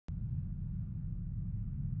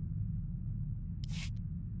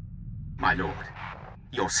My lord,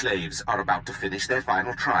 your slaves are about to finish their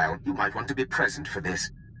final trial. You might want to be present for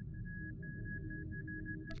this.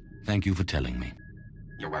 Thank you for telling me.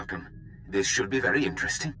 You're welcome. This should be very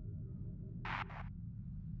interesting.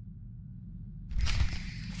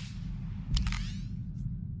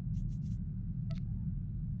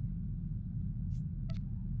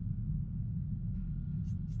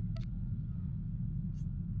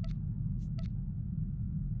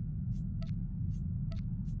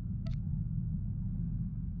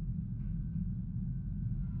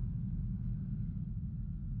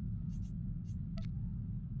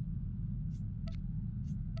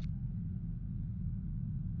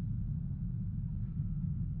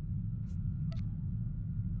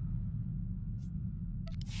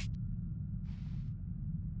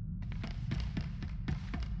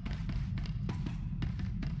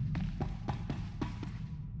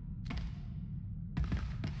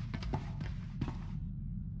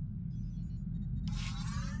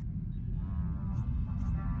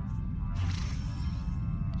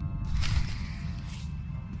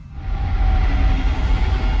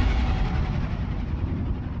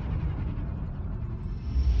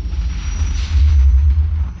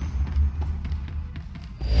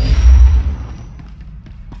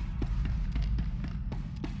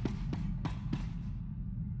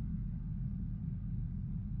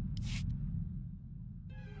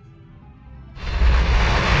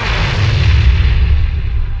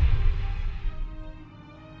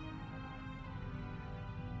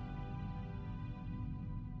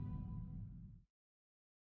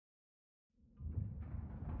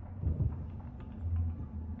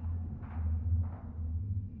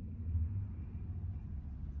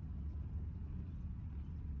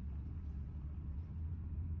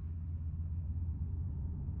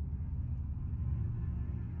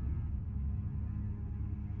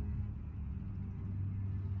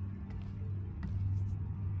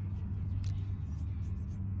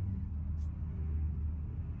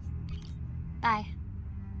 Bye.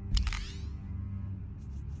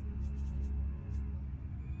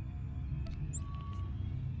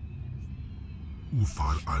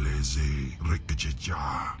 Ufal aleze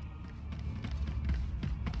rekejeja.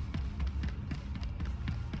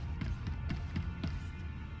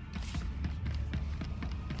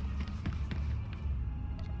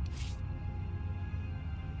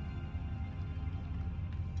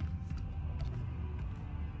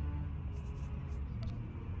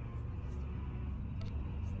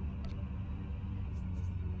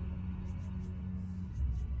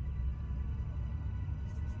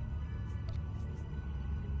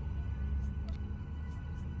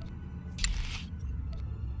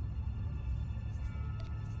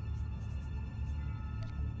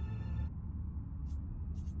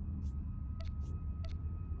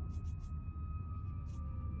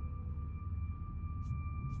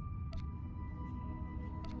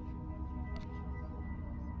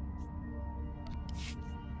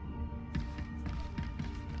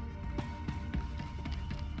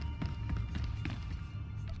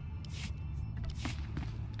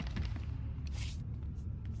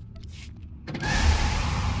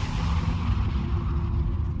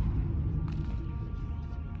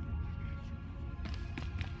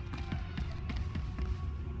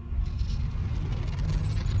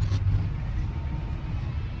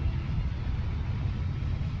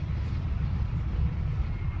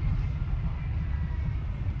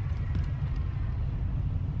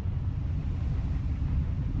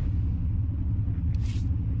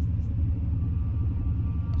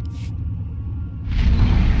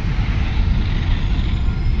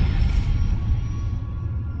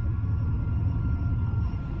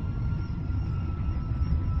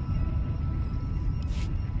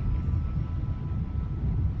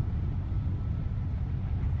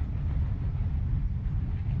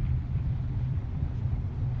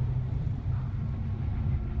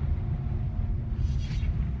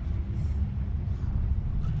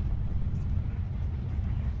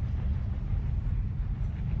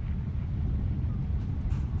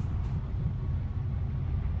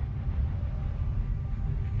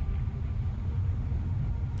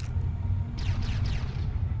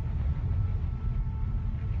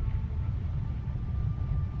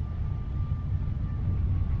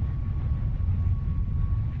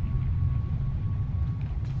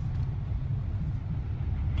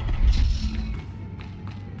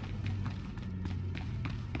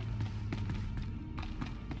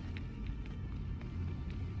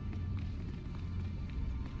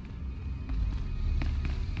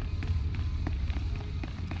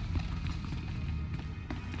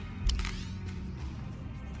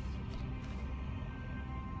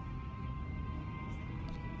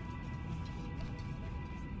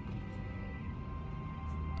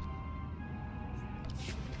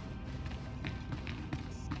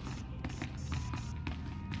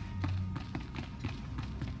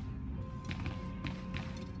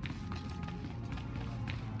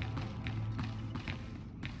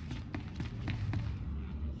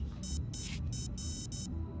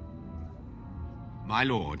 My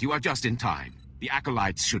lord, you are just in time. The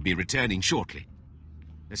acolytes should be returning shortly.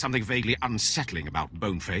 There's something vaguely unsettling about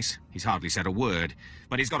Boneface. He's hardly said a word,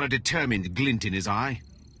 but he's got a determined glint in his eye.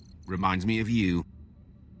 Reminds me of you.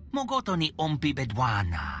 Mogoto ni ompi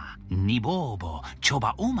bedwana, ni bobo,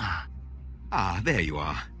 choba uma. Ah, there you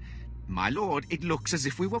are. My lord, it looks as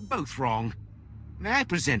if we were both wrong. May I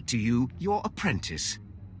present to you your apprentice?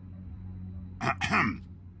 Ahem.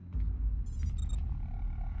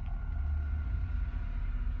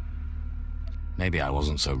 Maybe I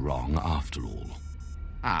wasn't so wrong after all.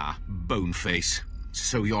 Ah, Boneface.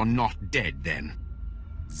 So you're not dead, then?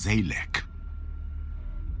 Zalek.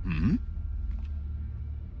 Hmm?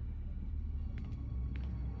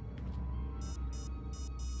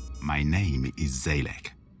 My name is Zalek.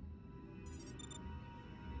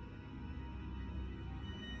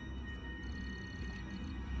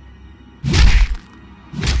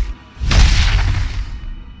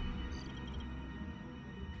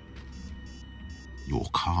 Your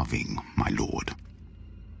carving, my lord.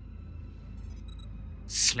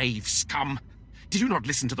 Slave scum! Did you not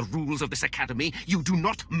listen to the rules of this academy? You do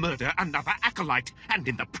not murder another acolyte, and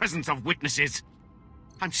in the presence of witnesses.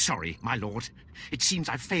 I'm sorry, my lord. It seems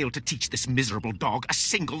I've failed to teach this miserable dog a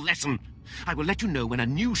single lesson. I will let you know when a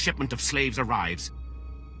new shipment of slaves arrives.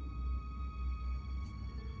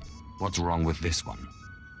 What's wrong with this one?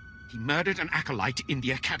 He murdered an acolyte in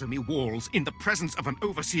the academy walls, in the presence of an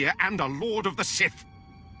overseer and a lord of the Sith.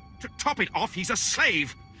 To top it off, he's a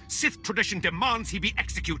slave. Sith tradition demands he be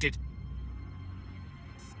executed.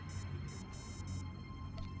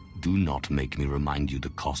 Do not make me remind you the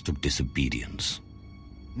cost of disobedience.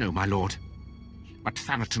 No, my lord. But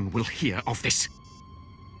Thanaton will hear of this.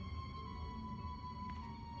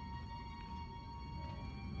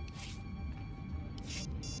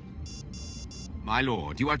 My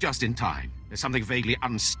lord, you are just in time. There's something vaguely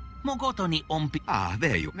Mogoto ni ompi... Ah,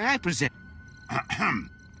 there you... May I present... Ahem.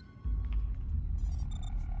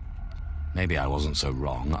 Maybe I wasn't so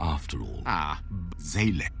wrong after all. Ah,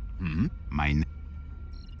 Zalek. hmm? My name.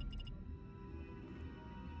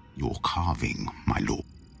 Your carving, my lord.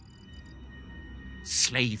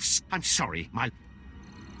 Slaves. I'm sorry, my...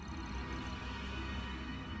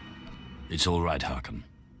 It's all right, Harkin.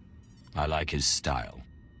 I like his style.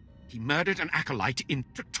 He murdered an acolyte in...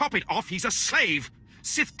 To top it off, he's a slave!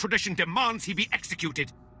 Sith tradition demands he be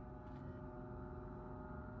executed.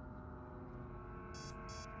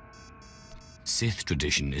 Sith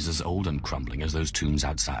tradition is as old and crumbling as those tombs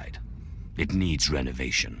outside. It needs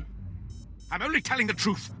renovation. I'm only telling the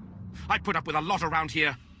truth. I put up with a lot around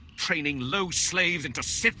here, training low slaves into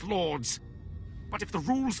Sith lords. But if the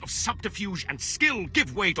rules of subterfuge and skill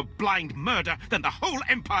give way to blind murder, then the whole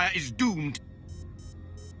Empire is doomed.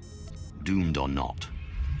 Doomed or not,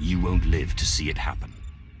 you won't live to see it happen.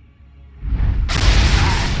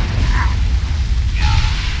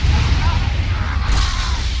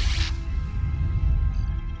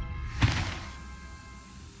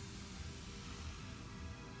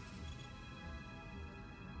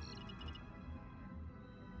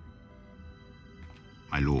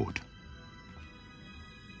 My lord.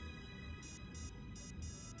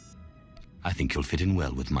 I think you'll fit in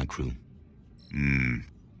well with my crew.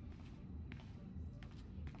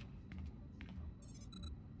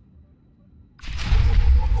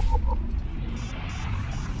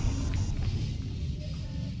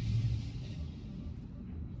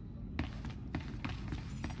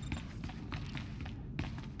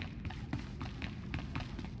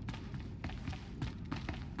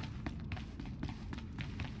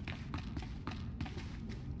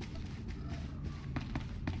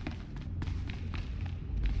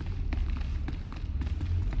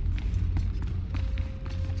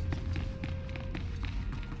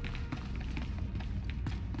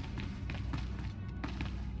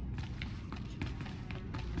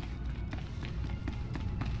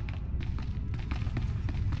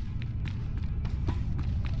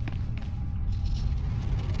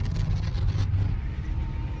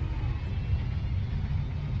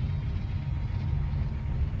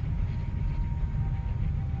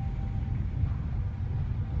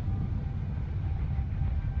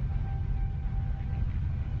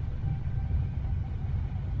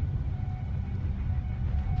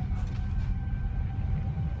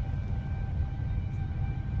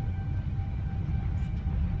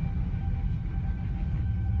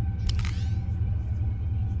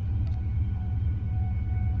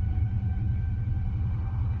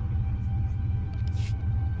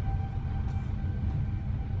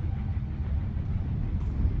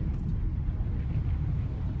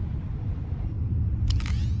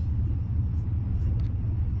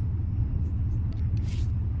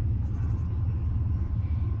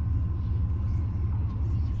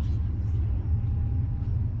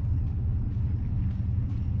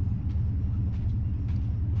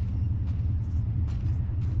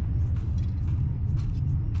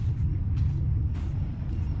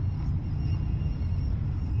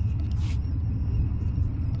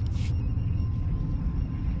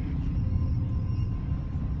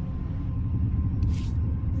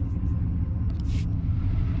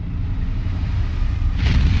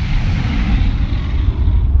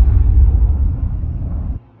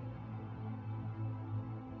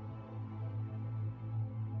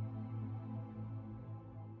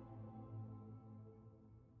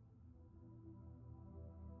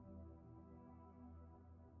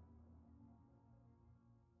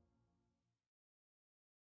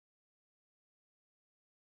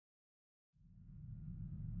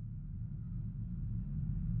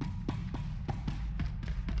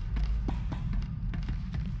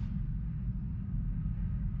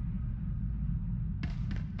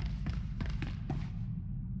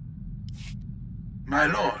 My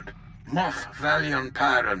lord, Moff Valion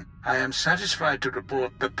Pyron, I am satisfied to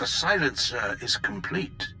report that the silencer is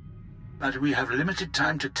complete. But we have limited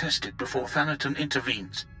time to test it before Thanaton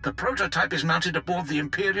intervenes. The prototype is mounted aboard the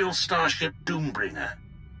Imperial starship Doombringer.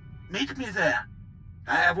 Meet me there.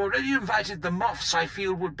 I have already invited the Moffs I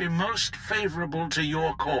feel would be most favorable to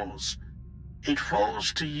your cause. It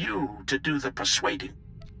falls to you to do the persuading.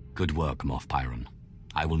 Good work, Moff Pyron.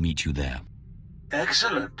 I will meet you there.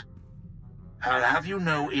 Excellent. I'll have you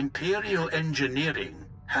know Imperial engineering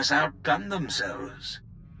has outdone themselves.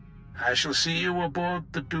 I shall see you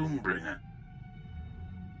aboard the Doombringer.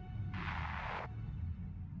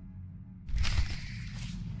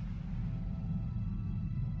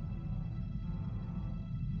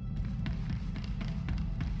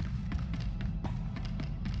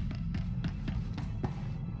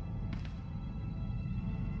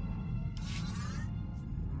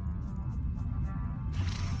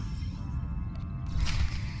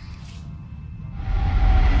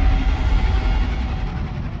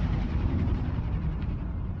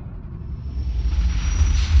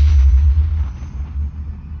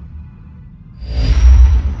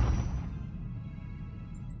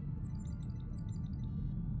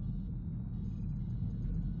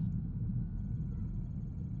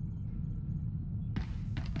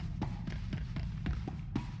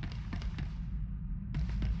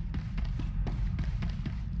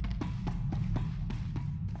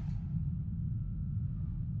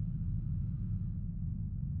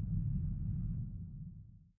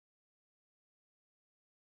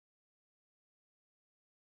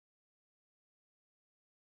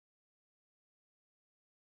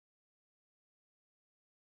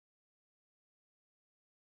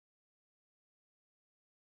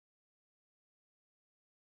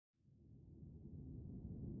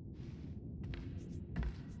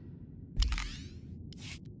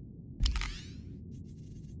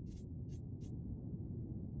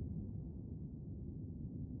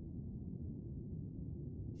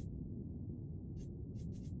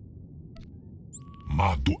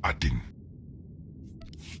 Madu ating.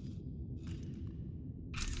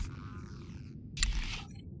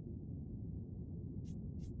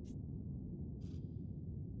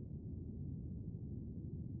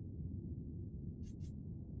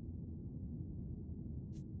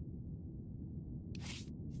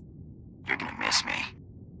 You're gonna miss me.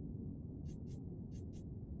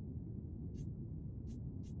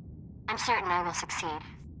 I'm certain I will succeed.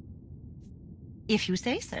 If you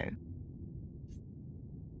say so.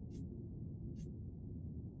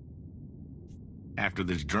 After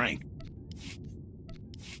this drink.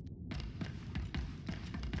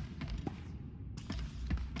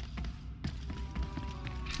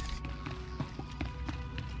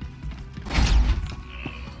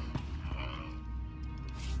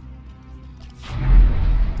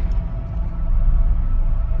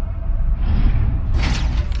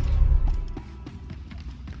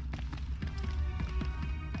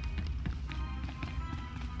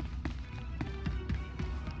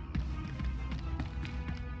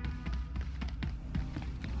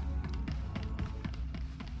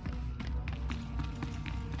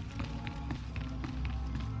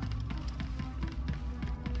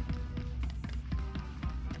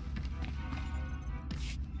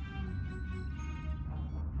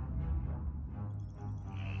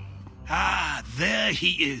 Ah, there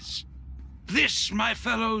he is. This, my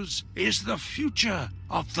fellows, is the future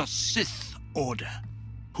of the Sith Order,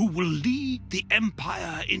 who will lead the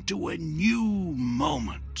Empire into a new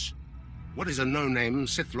moment. What is a no-name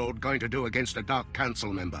Sith Lord going to do against a Dark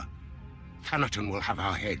Council member? Thanaton will have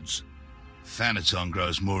our heads. Thanaton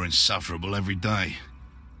grows more insufferable every day.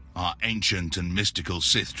 Our ancient and mystical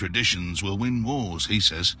Sith traditions will win wars, he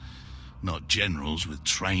says. Not generals with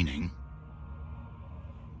training.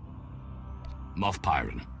 Moff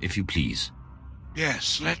Pyron, if you please.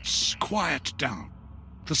 Yes, let's quiet down.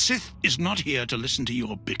 The Sith is not here to listen to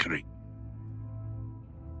your bickering.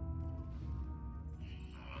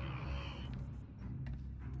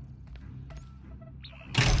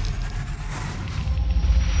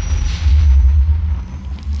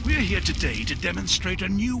 We're here today to demonstrate a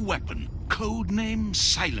new weapon, codename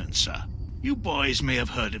Silencer. You boys may have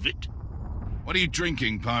heard of it. What are you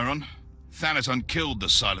drinking, Pyron? Thanaton killed the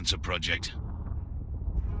Silencer project.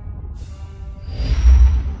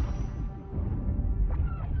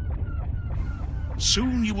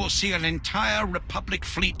 Soon you will see an entire Republic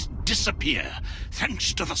fleet disappear,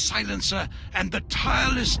 thanks to the Silencer and the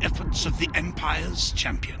tireless efforts of the Empire's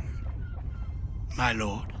champion. My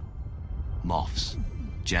lord? Moffs,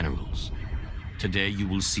 generals. Today you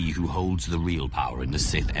will see who holds the real power in the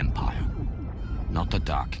Sith Empire. Not the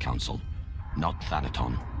Dark Council, Not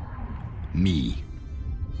Thanaton. Me.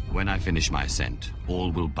 When I finish my ascent,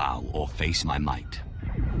 all will bow or face my might.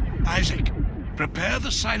 Isaac, prepare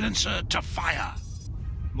the silencer to fire.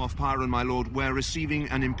 Moff Pyron, my lord, we're receiving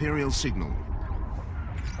an Imperial signal.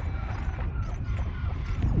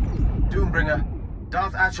 Doombringer,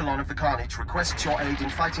 Darth Achelon of the Carnage requests your aid in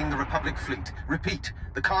fighting the Republic fleet. Repeat,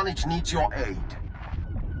 the Carnage needs your aid.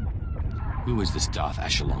 Who is this Darth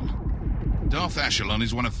Achelon? Darth Achelon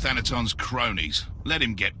is one of Thanaton's cronies. Let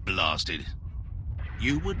him get blasted.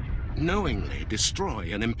 You would knowingly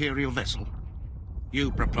destroy an Imperial vessel?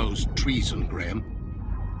 You propose treason, Graham.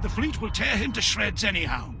 The fleet will tear him to shreds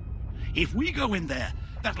anyhow. If we go in there,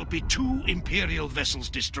 that'll be 2 Imperial vessels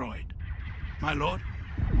destroyed. My lord?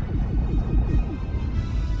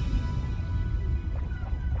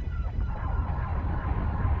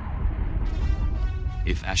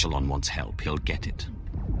 If Achelon wants help, he'll get it.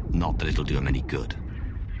 Not that it'll do him any good.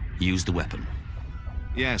 Use the weapon.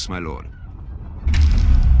 Yes, my lord.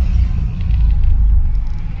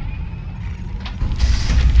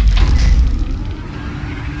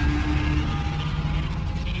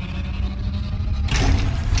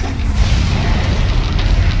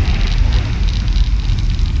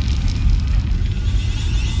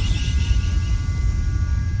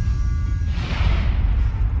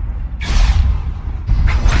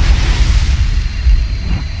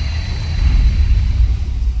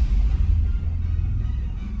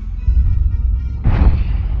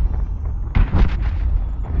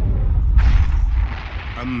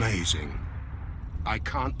 Amazing. I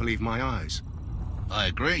can't believe my eyes. I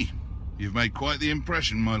agree. You've made quite the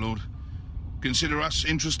impression, my lord. Consider us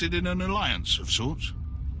interested in an alliance of sorts.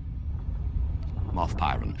 Moff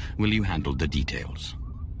Pyron, will you handle the details?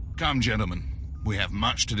 Come, gentlemen. We have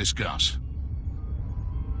much to discuss.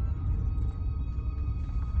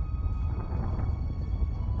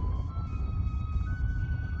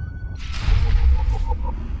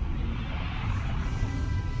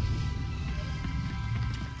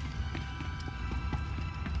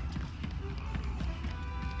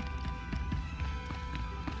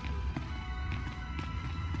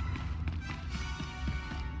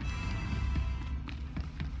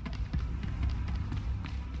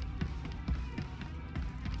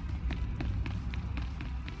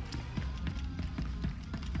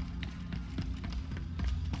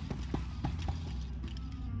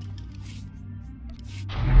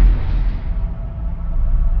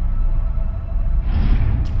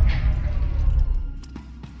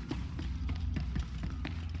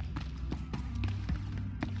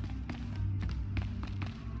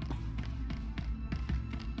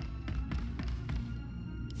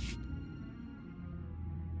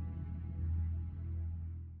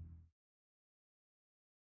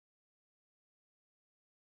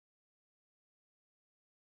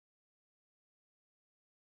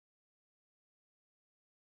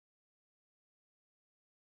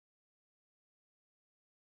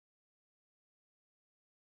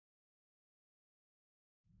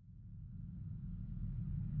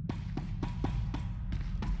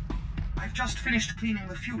 I've just finished cleaning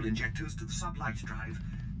the fuel injectors to the sublight drive.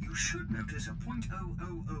 You should notice a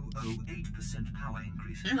 0.00008% power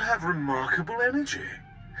increase. You have remarkable energy.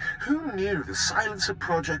 Who knew the Silencer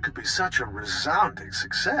project could be such a resounding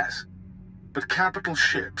success? But capital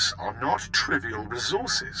ships are not trivial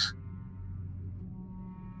resources.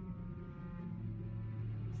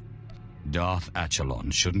 Darth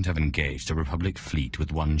Achelon shouldn't have engaged a Republic fleet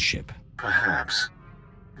with one ship. Perhaps.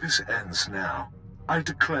 This ends now. I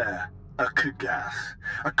declare a Kagath,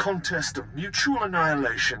 a contest of mutual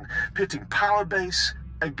annihilation, pitting power base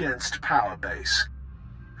against power base.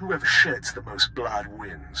 Whoever sheds the most blood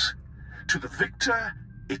wins. To the victor,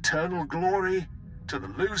 eternal glory. To the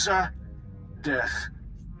loser, death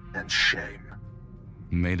and shame.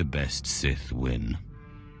 May the best Sith win.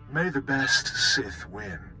 May the best Sith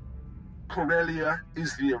win. Corellia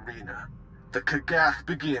is the arena. The Kagath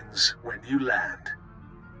begins when you land.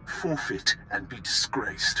 Forfeit and be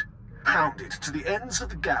disgraced. Hounded to the ends of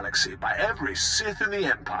the galaxy by every Sith in the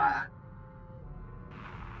Empire.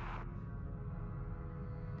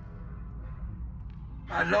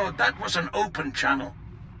 My lord, that was an open channel.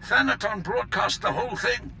 Thanaton broadcast the whole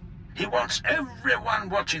thing. He wants everyone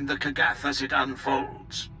watching the Kagath as it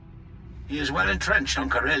unfolds. He is well entrenched on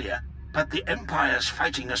Corellia, but the Empire's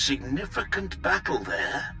fighting a significant battle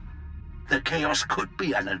there. The chaos could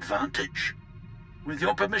be an advantage. With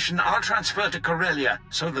your permission, I'll transfer to Corellia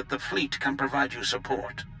so that the fleet can provide you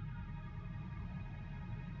support.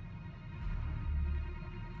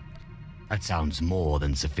 That sounds more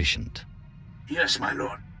than sufficient. Yes, my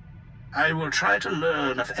lord. I will try to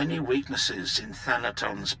learn of any weaknesses in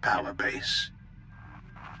Thanaton's power base.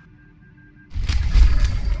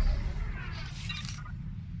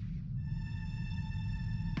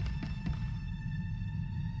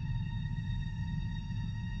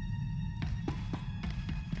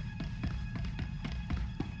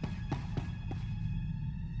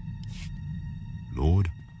 Lord,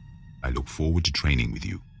 I look forward to training with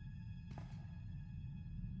you.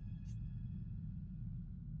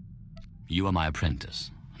 You are my apprentice,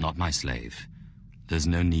 not my slave. There's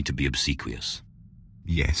no need to be obsequious.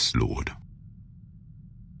 Yes, Lord.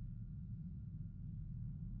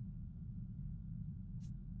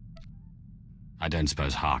 I don't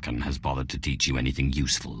suppose Harkon has bothered to teach you anything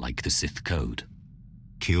useful, like the Sith Code.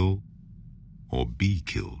 Kill or be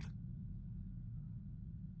killed.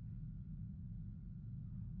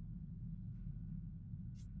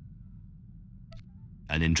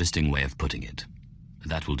 An interesting way of putting it.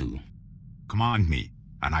 That will do. Command me,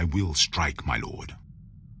 and I will strike, my lord.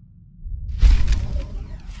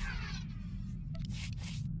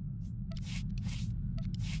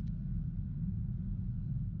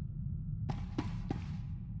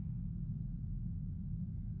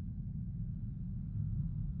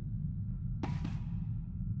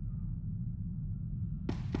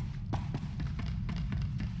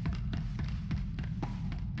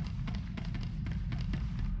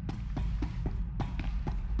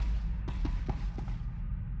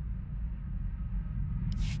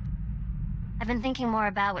 I've been thinking more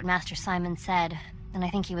about what Master Simon said, and I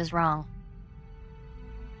think he was wrong.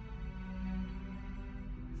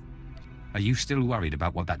 Are you still worried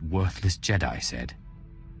about what that worthless Jedi said?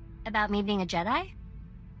 About me being a Jedi?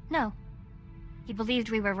 No. He believed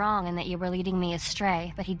we were wrong and that you were leading me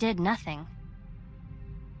astray, but he did nothing.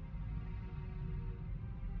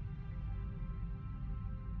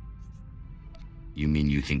 You mean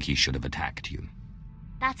you think he should have attacked you?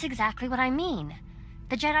 That's exactly what I mean.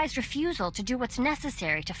 The Jedi's refusal to do what's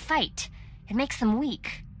necessary to fight. It makes them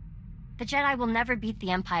weak. The Jedi will never beat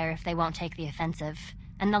the Empire if they won't take the offensive,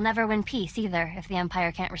 and they'll never win peace either if the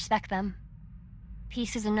Empire can't respect them.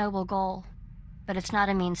 Peace is a noble goal, but it's not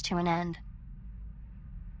a means to an end.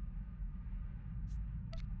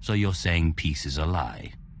 So you're saying peace is a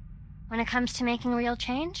lie? When it comes to making real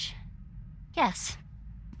change? Yes.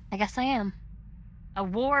 I guess I am. A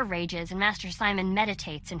war rages and Master Simon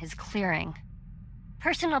meditates in his clearing.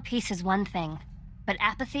 Personal peace is one thing, but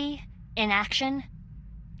apathy, inaction,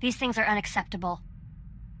 these things are unacceptable.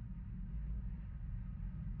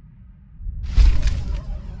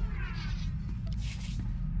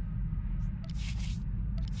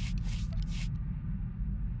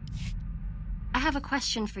 I have a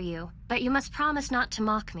question for you, but you must promise not to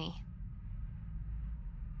mock me.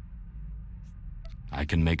 I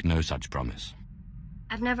can make no such promise.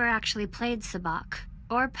 I've never actually played Sabacc,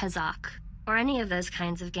 or Pazak, or any of those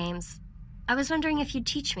kinds of games. I was wondering if you'd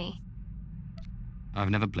teach me. I've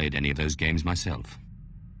never played any of those games myself.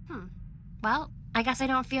 Well, I guess I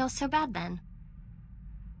don't feel so bad then.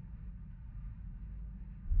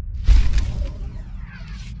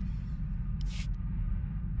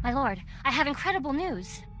 My lord, I have incredible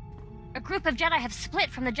news. A group of Jedi have split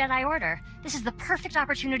from the Jedi Order. This is the perfect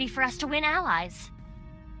opportunity for us to win allies.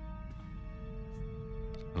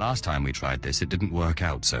 Last time we tried this, it didn't work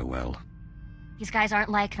out so well. These guys aren't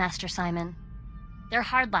like Master Simon. They're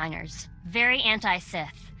hardliners, very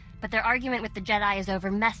anti-Sith, but their argument with the Jedi is over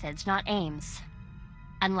methods, not aims.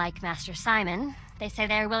 Unlike Master Simon, they say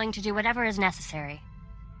they are willing to do whatever is necessary.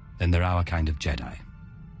 Then they're our kind of Jedi.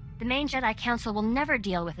 The main Jedi Council will never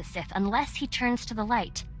deal with a Sith unless he turns to the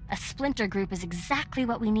light. A splinter group is exactly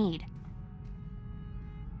what we need.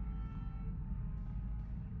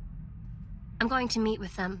 I'm going to meet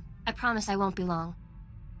with them. I promise I won't be long.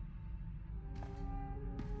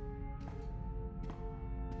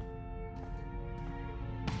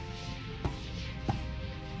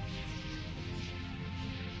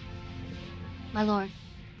 My lord,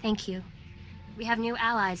 thank you. We have new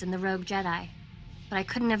allies in the rogue Jedi, but I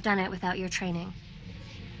couldn't have done it without your training.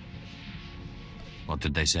 What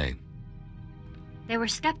did they say? They were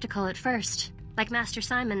skeptical at first. Like Master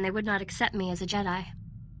Simon, they would not accept me as a Jedi.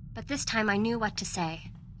 But this time I knew what to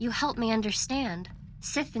say. You helped me understand.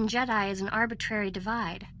 Sith and Jedi is an arbitrary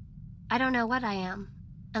divide. I don't know what I am,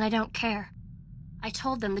 and I don't care. I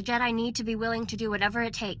told them the Jedi need to be willing to do whatever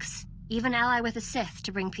it takes, even ally with a Sith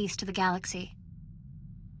to bring peace to the galaxy.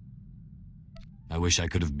 I wish I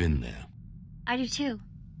could have been there. I do too.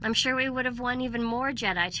 I'm sure we would have won even more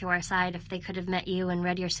Jedi to our side if they could have met you and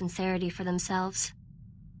read your sincerity for themselves.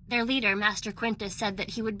 Their leader, Master Quintus, said that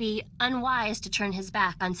he would be unwise to turn his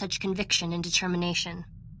back on such conviction and determination.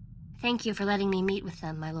 Thank you for letting me meet with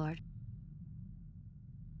them, my lord.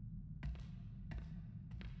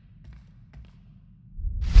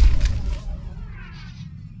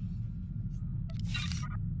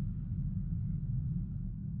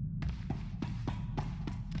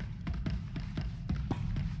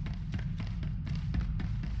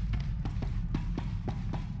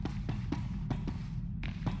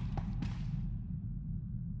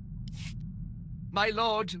 My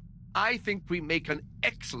lord, I think we make an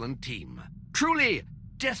excellent team. Truly,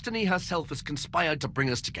 destiny herself has conspired to bring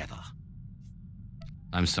us together.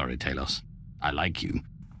 I'm sorry, Talos. I like you,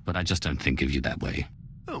 but I just don't think of you that way.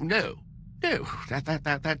 Oh, no. No,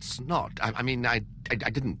 that's not. I mean, I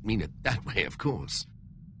didn't mean it that way, of course.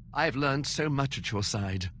 I've learned so much at your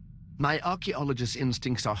side. My archaeologist's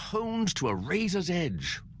instincts are honed to a razor's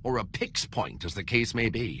edge, or a pick's point, as the case may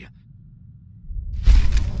be.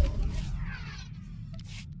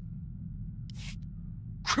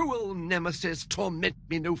 Cruel nemesis, torment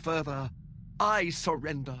me no further. I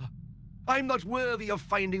surrender. I'm not worthy of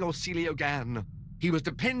finding Orsilio Gan. He was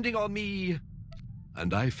depending on me,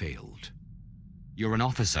 and I failed. You're an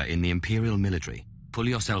officer in the Imperial military. Pull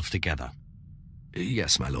yourself together.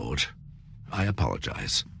 Yes, my lord. I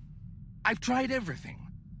apologize. I've tried everything.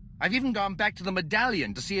 I've even gone back to the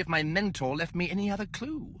medallion to see if my mentor left me any other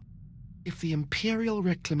clue. If the Imperial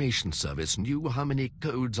Reclamation Service knew how many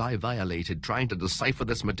codes I violated trying to decipher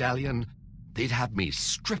this medallion, they'd have me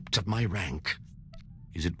stripped of my rank.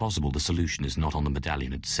 Is it possible the solution is not on the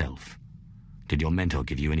medallion itself? Did your mentor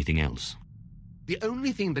give you anything else? The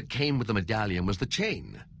only thing that came with the medallion was the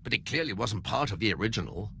chain, but it clearly wasn't part of the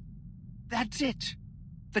original. That's it.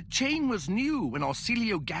 The chain was new when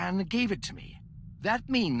Orsilio Gan gave it to me. That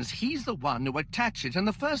means he's the one who attached it in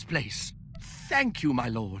the first place. Thank you, my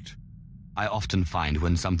lord. I often find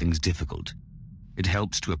when something's difficult, it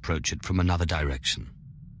helps to approach it from another direction.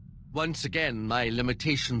 Once again, my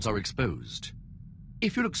limitations are exposed.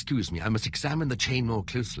 If you'll excuse me, I must examine the chain more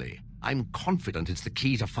closely. I'm confident it's the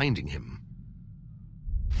key to finding him.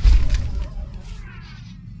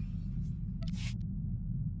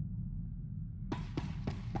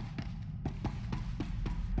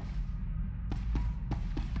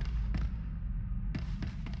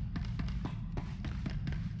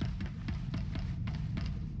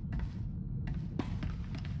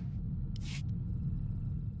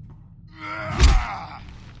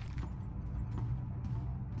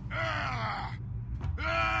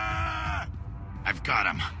 I've got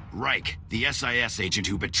him. Reich, the SIS agent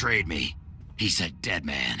who betrayed me. He's a dead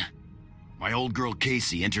man. My old girl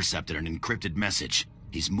Casey intercepted an encrypted message.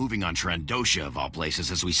 He's moving on Trandosha, of all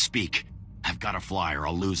places, as we speak. I've got to fly or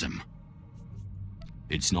I'll lose him.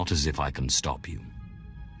 It's not as if I can stop you.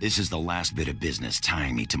 This is the last bit of business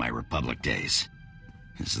tying me to my Republic days.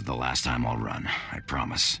 This is the last time I'll run, I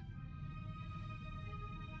promise.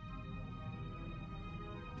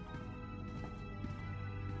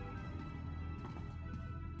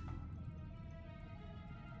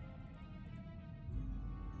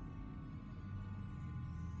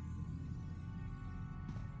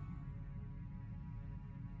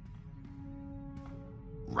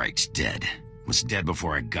 Reich's dead. Was dead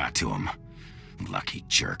before I got to him. Lucky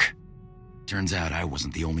jerk. Turns out I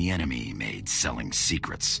wasn't the only enemy he made selling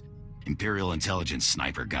secrets. Imperial intelligence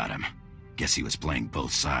sniper got him. Guess he was playing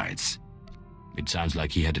both sides. It sounds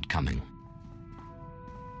like he had it coming.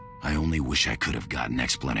 I only wish I could have gotten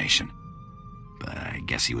explanation. But I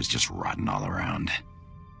guess he was just rotten all around.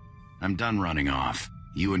 I'm done running off.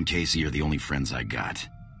 You and Casey are the only friends I got.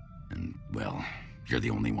 And, well, you're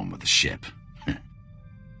the only one with a ship.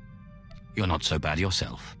 You're not so bad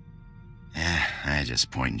yourself. I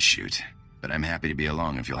just point and shoot. But I'm happy to be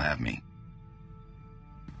along if you'll have me.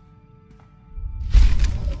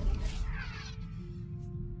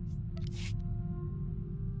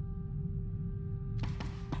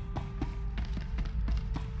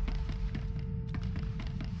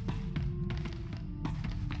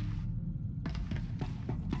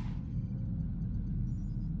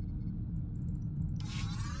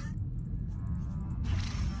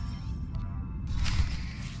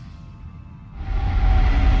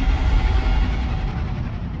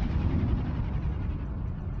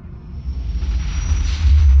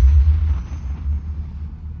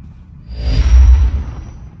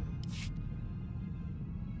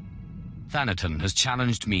 Thanaton has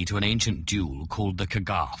challenged me to an ancient duel called the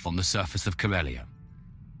Kagath on the surface of Corellia.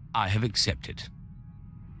 I have accepted.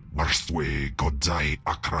 Warstwe godzai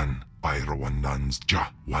akran pyrawandans ja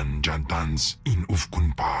wanjantans in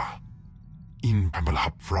ufkunpa. In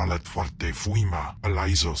pamalhap fralat forte fuima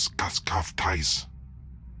alaisos kaskaf tais.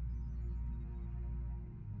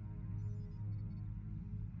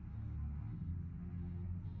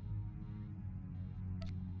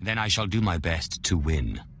 Then I shall do my best to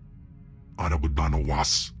win. Anabudano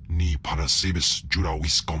was ni parasibis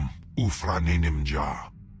jurawiskom ufranenemja.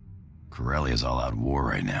 Corellia's all out war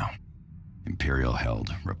right now. Imperial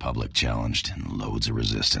held, Republic challenged, and loads of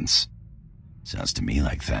resistance. Sounds to me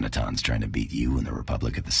like Thanaton's trying to beat you and the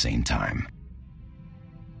Republic at the same time.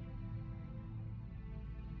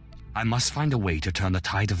 I must find a way to turn the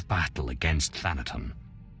tide of battle against Thanaton.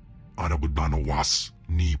 Anabudano was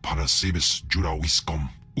ni parasibis jurawiskom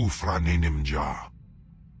ufranenemja.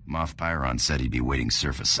 Moff Pyron said he'd be waiting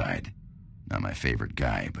surface side. Not my favorite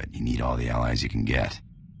guy, but you need all the allies you can get.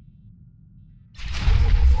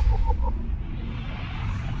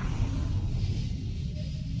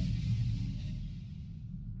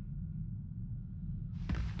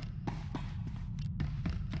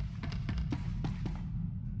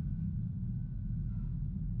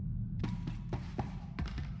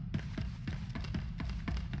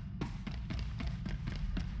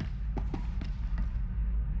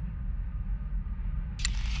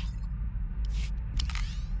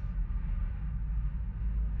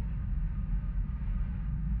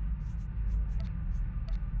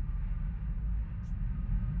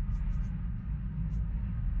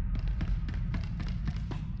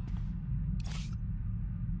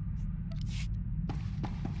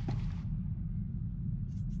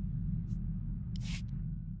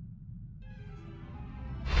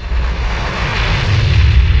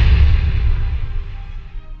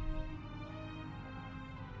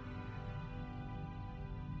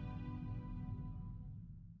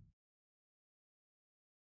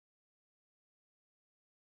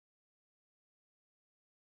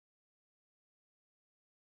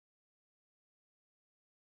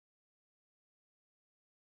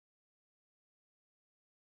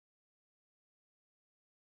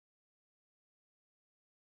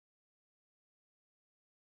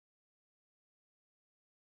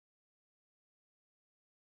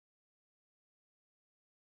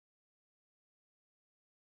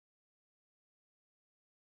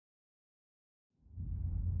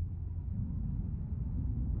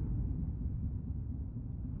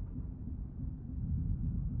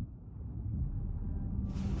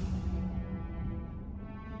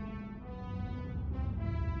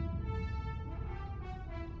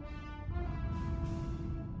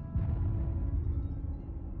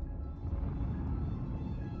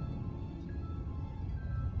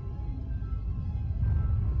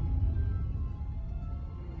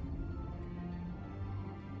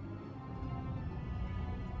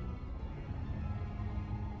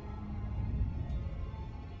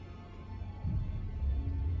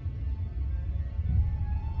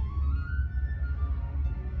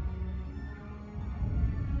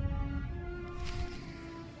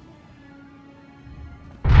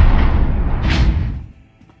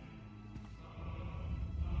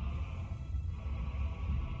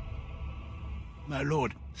 My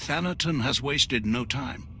lord, Thanaton has wasted no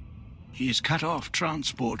time. He's cut off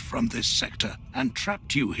transport from this sector and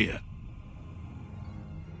trapped you here.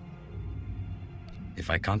 If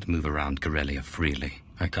I can't move around Corellia freely,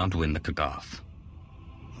 I can't win the Kagath.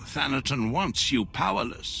 Thanaton wants you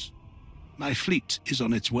powerless. My fleet is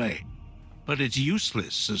on its way, but it's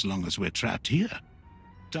useless as long as we're trapped here.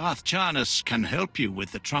 Darth Charnas can help you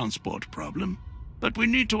with the transport problem, but we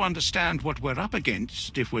need to understand what we're up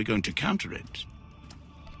against if we're going to counter it.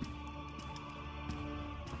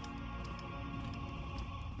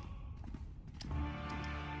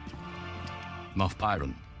 Moff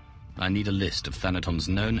Pyron, I need a list of Thanaton's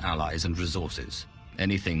known allies and resources.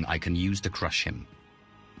 Anything I can use to crush him.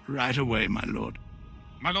 Right away, my lord.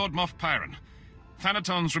 My lord Moff Pyron,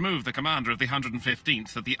 Thanaton's removed the commander of the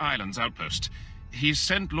 115th at the island's outpost. He's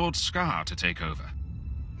sent Lord Scar to take over.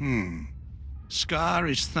 Scar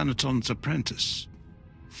is Thanaton's apprentice.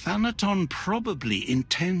 Thanaton probably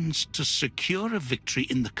intends to secure a victory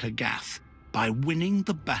in the Kagath by winning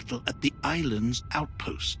the battle at the island's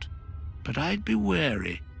outpost. But I'd be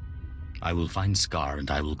wary. I will find Scar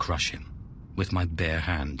and I will crush him. With my bare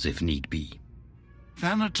hands, if need be.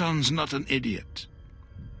 Thanaton's not an idiot.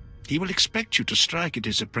 He will expect you to strike at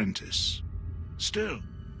his apprentice. Still,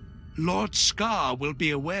 Lord Scar will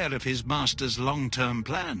be aware of his master's long-term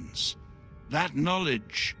plans. That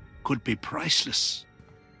knowledge could be priceless.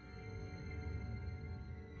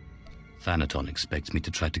 Thanaton expects me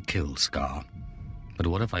to try to kill Scar. But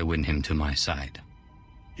what if I win him to my side?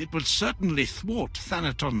 It will certainly thwart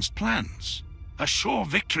Thanaton's plans. A sure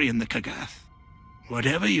victory in the Kagath.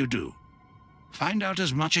 Whatever you do, find out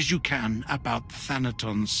as much as you can about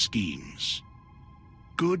Thanaton's schemes.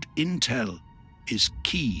 Good intel is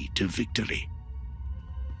key to victory.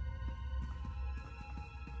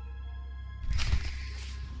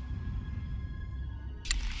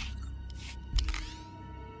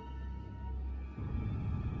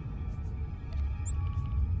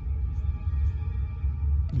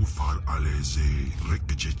 aleze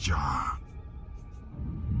rikjeja.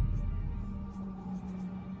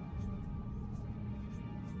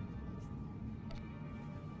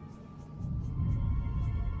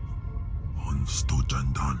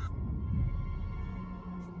 Stojandan.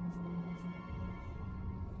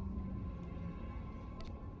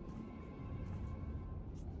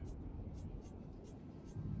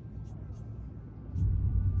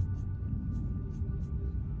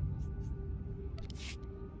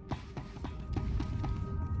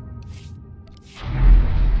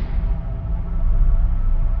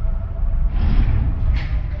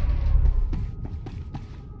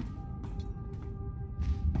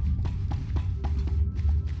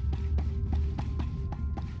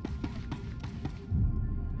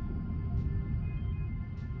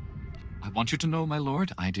 I want you to know, my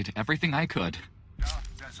lord, I did everything I could.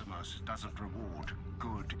 Darth Decimus doesn't reward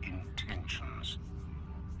good intentions.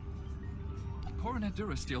 Coronet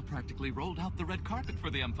Durasteel practically rolled out the red carpet for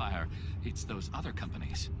the Empire. It's those other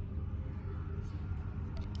companies.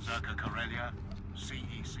 Zerka Corellia,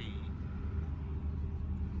 CEC.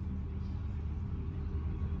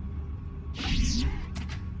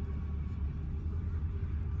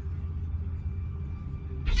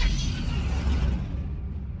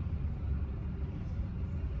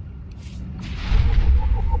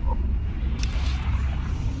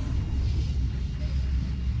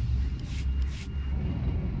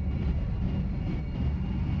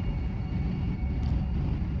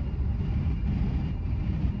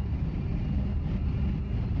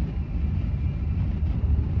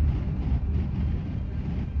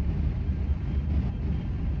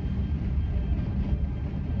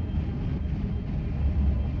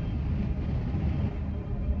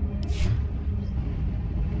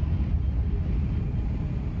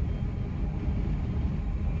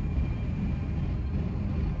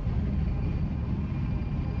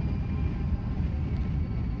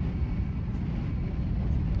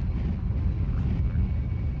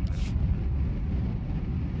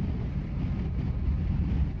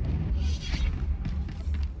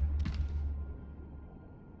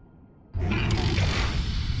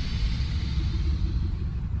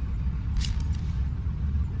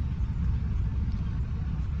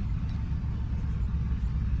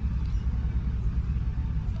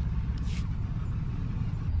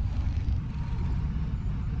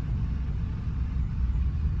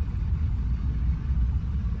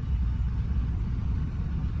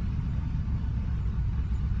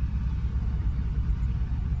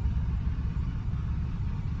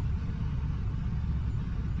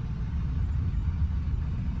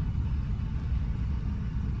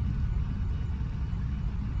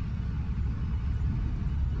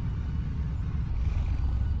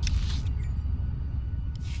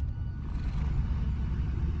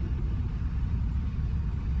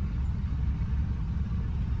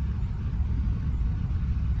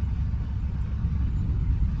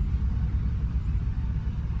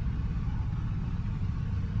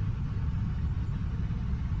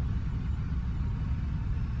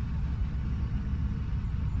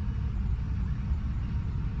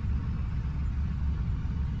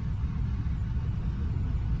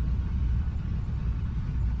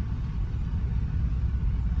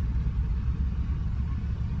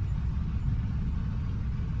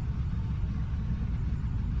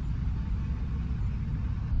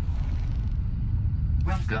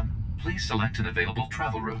 Welcome. Please select an available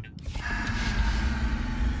travel route.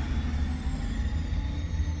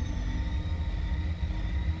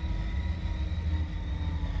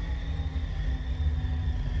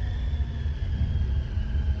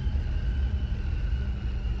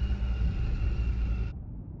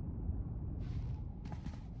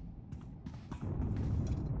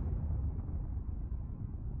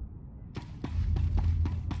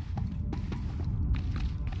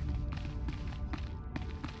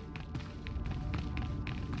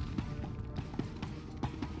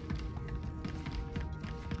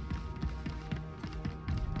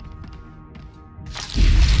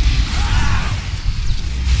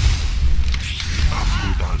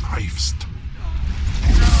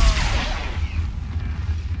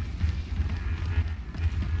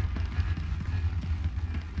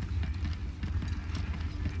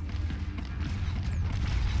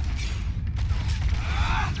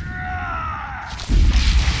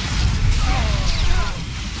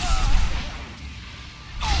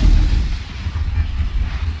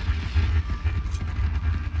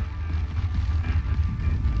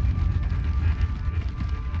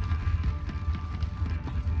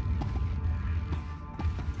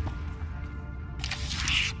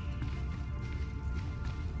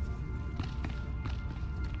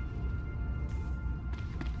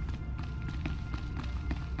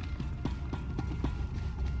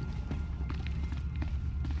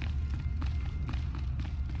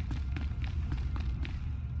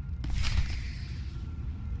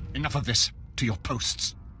 Enough of this. To your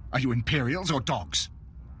posts. Are you Imperials or dogs?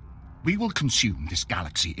 We will consume this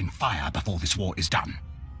galaxy in fire before this war is done.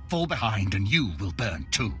 Fall behind and you will burn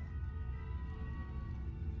too.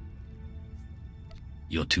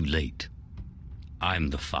 You're too late.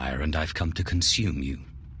 I'm the fire and I've come to consume you.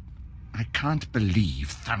 I can't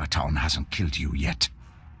believe Thanaton hasn't killed you yet.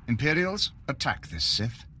 Imperials, attack this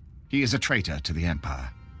Sith. He is a traitor to the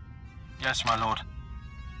Empire. Yes, my lord.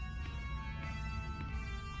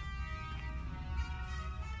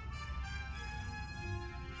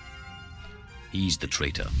 He's the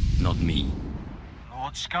traitor, not me.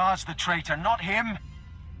 Lord Scar's the traitor, not him.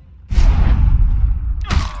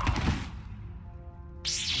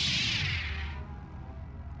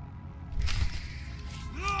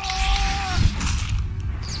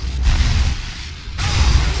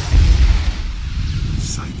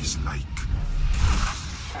 Size like.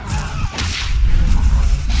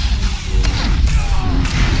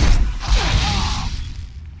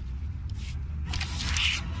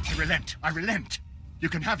 I relent. You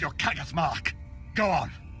can have your Kagath mark. Go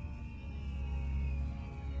on.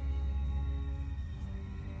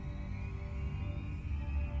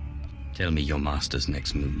 Tell me your master's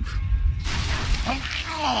next move.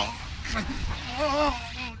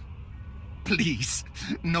 Please,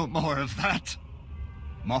 no more of that.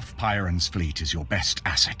 Moff Pyron's fleet is your best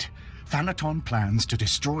asset. Thanaton plans to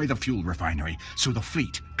destroy the fuel refinery so the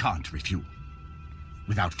fleet can't refuel.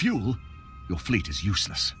 Without fuel, your fleet is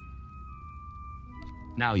useless.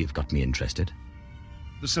 Now you've got me interested.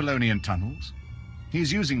 The Solonian tunnels?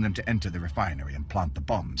 He's using them to enter the refinery and plant the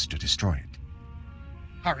bombs to destroy it.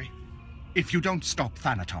 Hurry. If you don't stop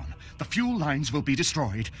Thanaton, the fuel lines will be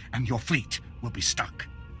destroyed and your fleet will be stuck.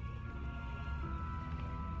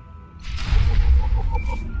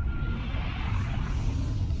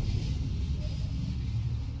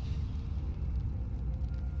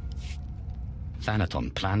 Thanaton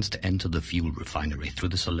plans to enter the fuel refinery through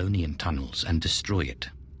the Solonian tunnels and destroy it.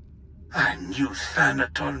 I knew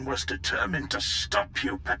Thanaton was determined to stop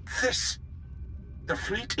you, but this... The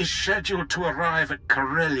fleet is scheduled to arrive at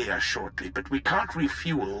Corellia shortly, but we can't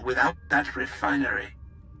refuel without that refinery.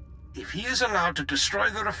 If he is allowed to destroy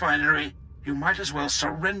the refinery, you might as well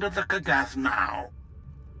surrender the Kagath now.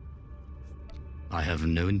 I have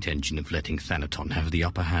no intention of letting Thanaton have the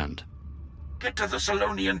upper hand. Get to the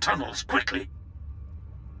Solonian tunnels, quickly!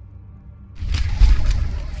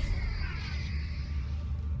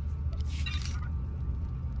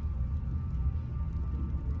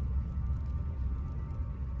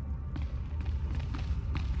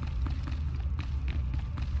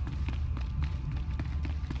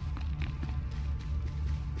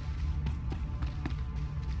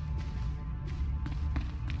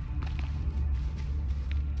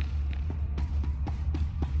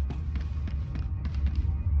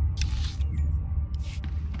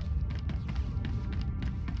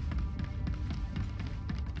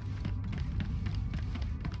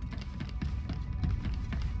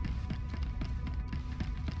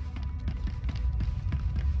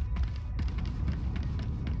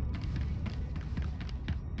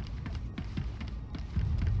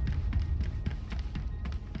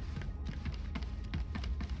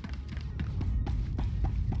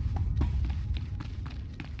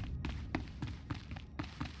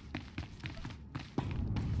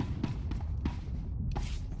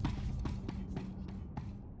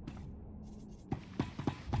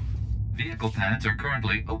 Vehicle pads are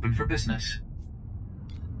currently open for business.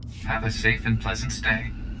 Have a safe and pleasant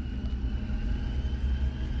stay.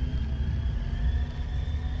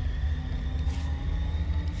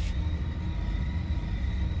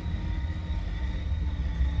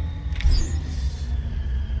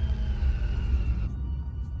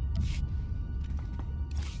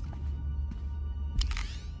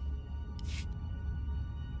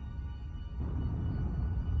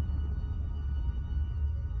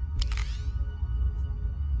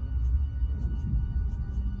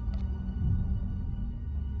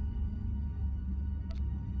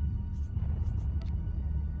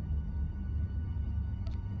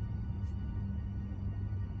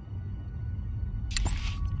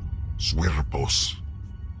 Suerpos.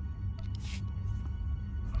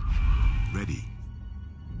 Ready.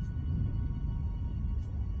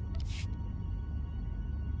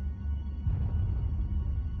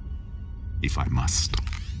 If I must.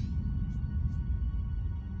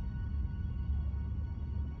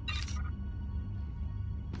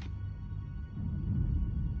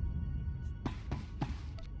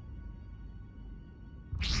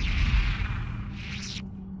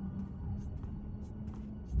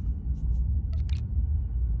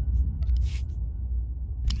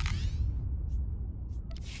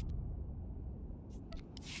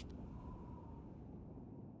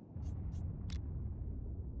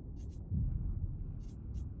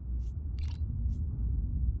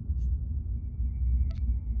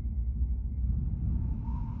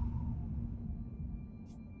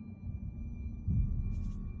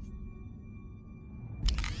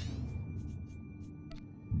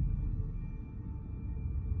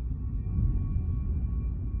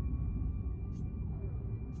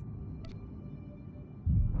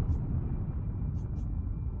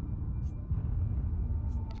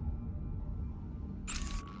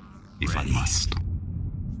 if I must.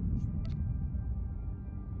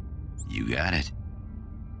 You got it.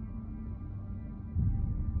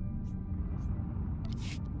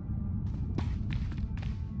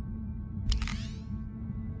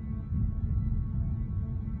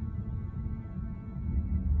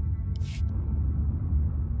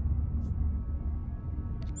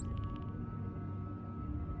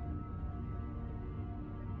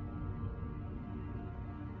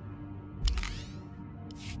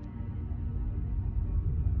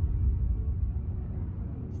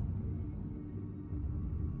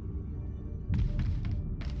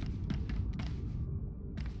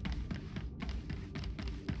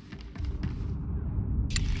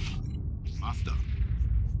 Master.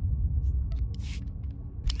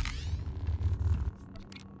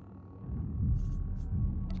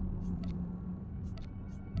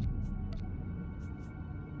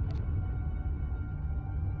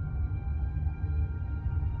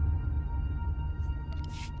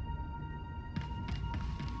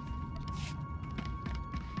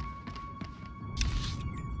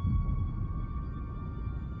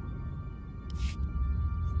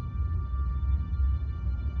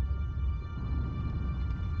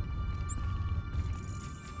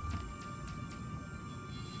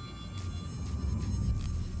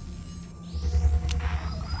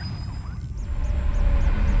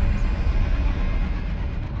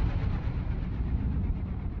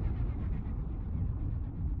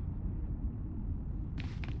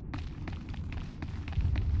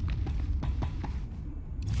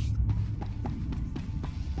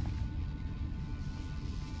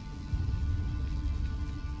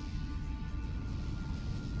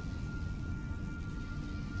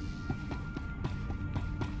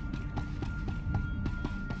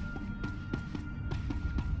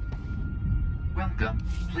 Welcome.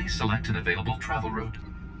 Please select an available travel route.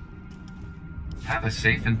 Have a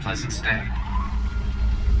safe and pleasant stay.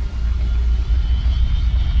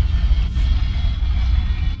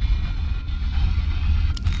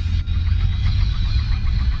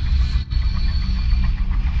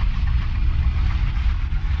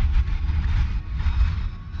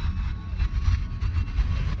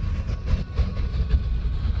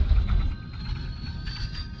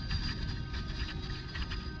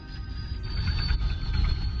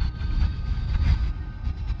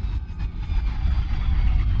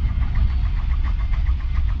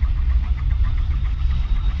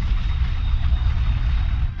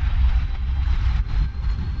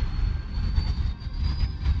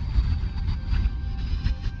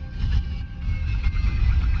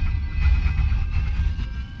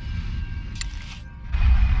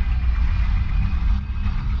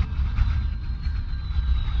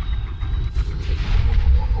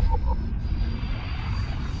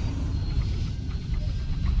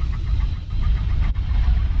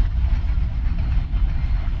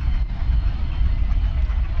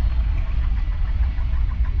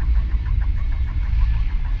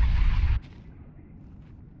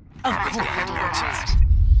 Of course.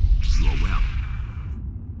 You are well.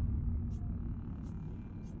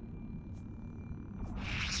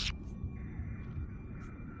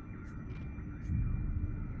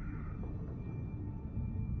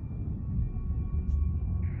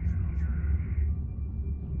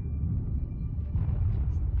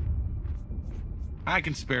 I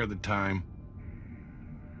can spare the time.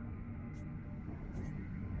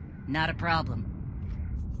 Not a problem.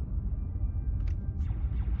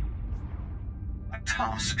 A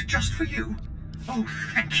task just for you? Oh,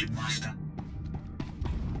 thank you, Master.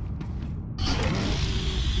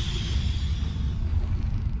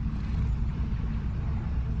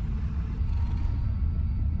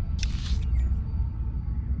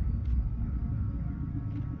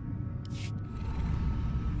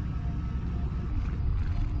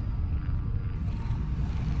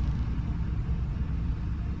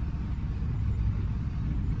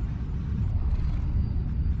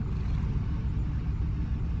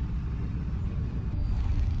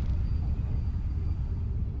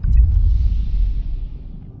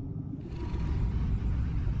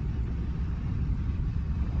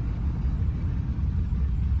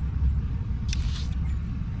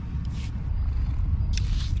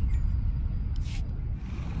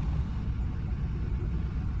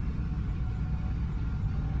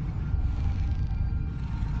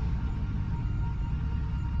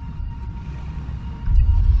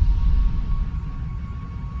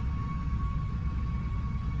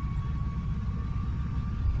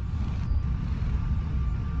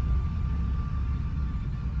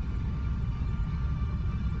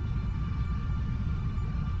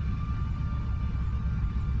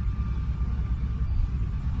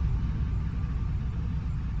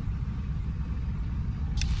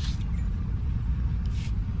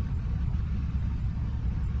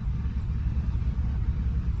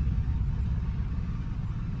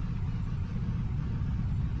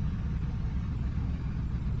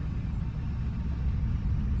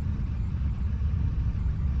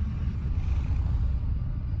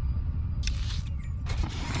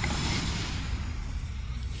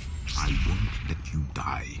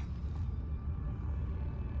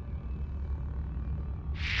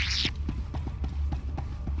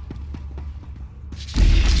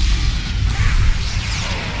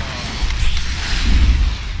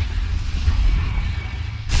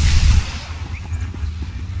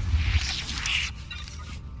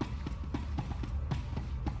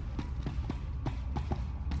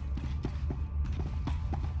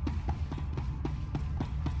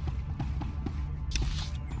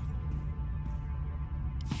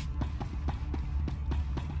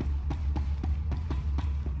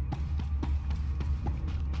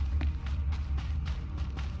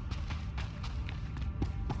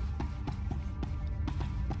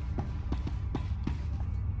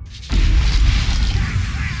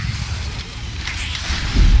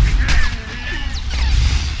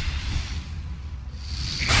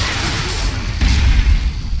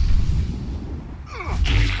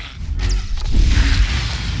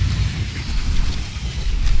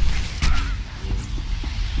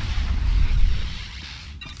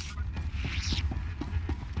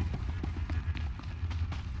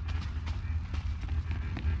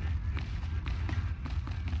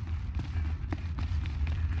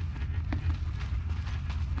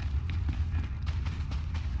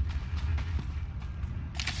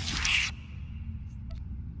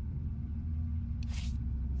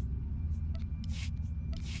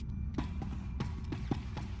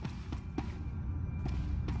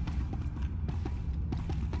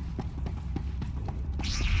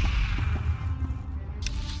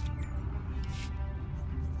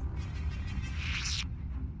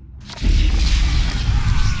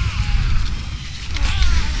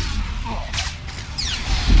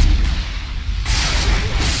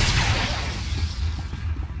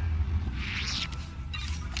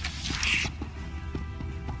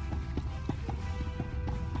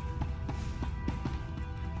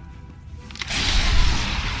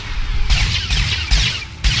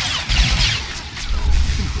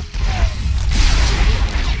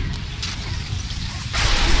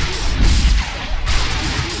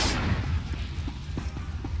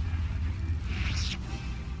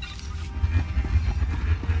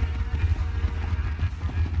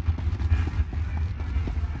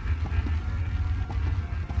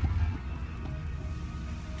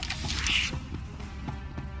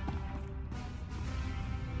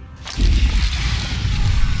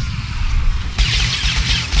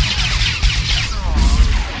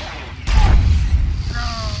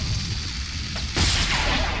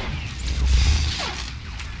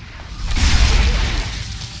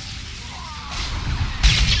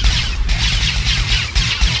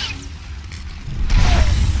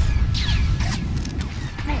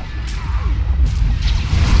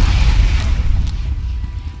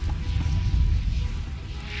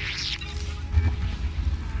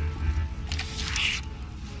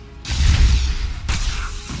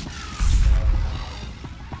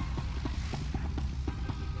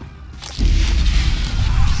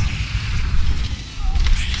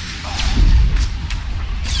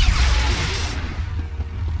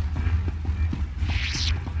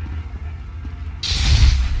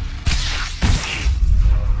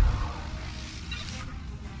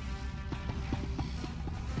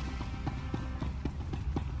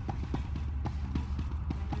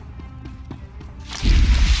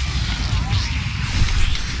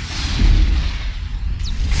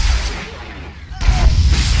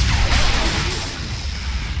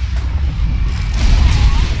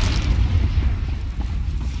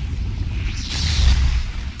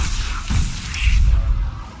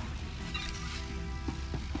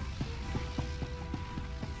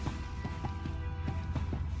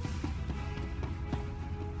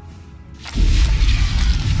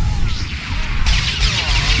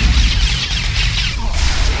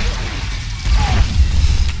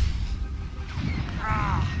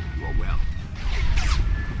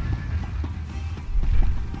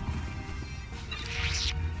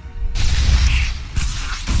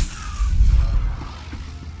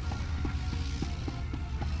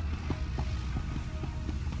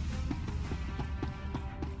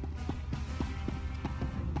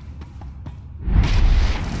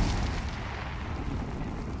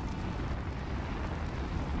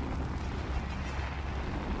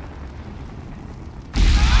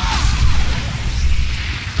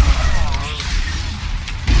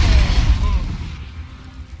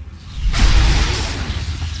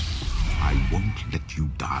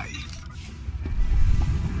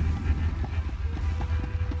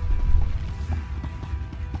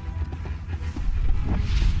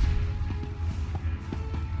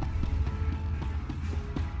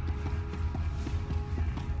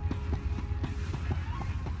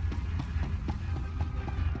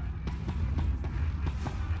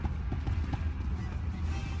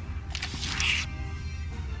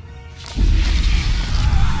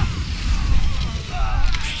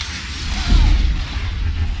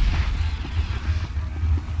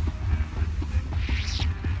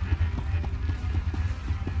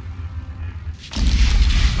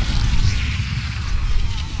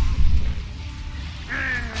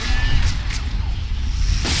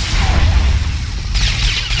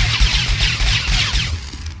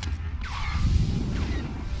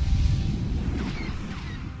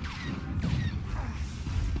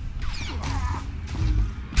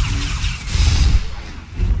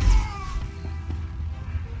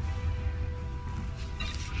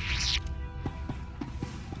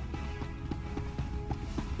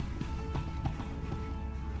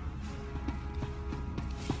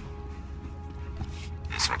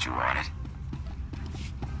 This what you wanted?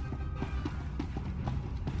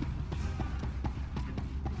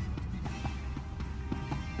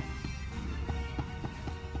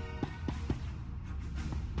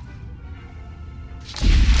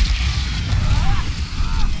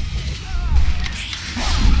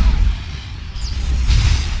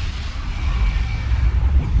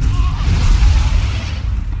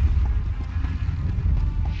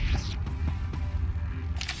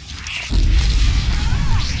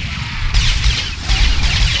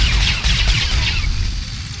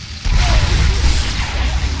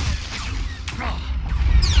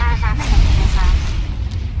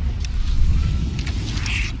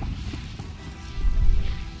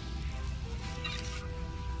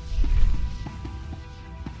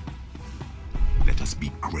 Let us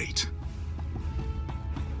be great.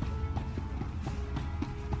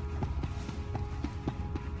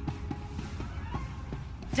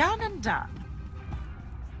 Done and done.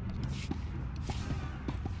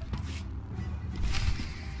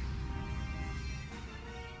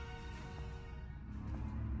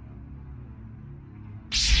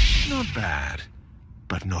 Not bad,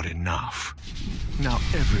 but not enough. Now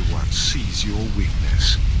everyone sees your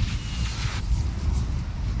weakness.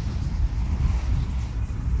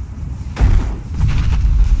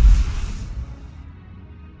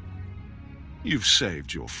 You've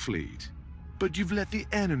saved your fleet, but you've let the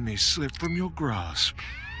enemy slip from your grasp.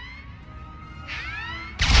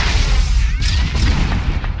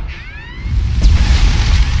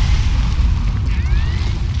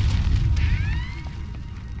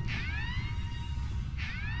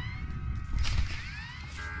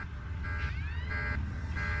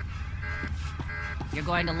 You're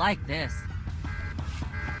going to like this.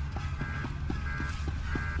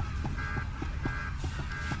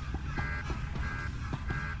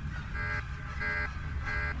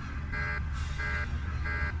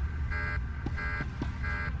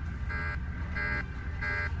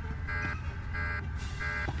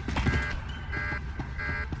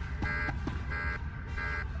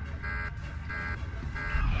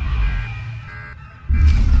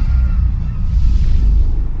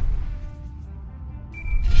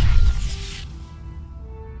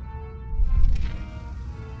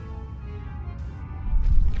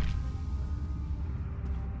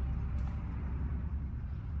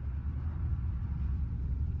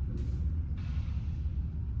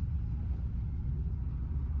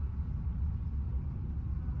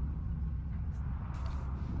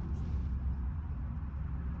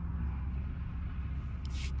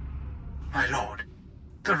 My lord,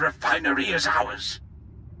 the refinery is ours.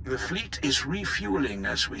 The fleet is refueling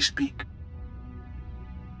as we speak.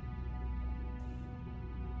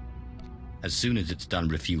 As soon as it's done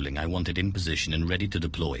refueling, I want it in position and ready to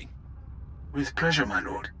deploy. With pleasure, my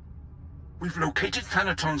lord. We've located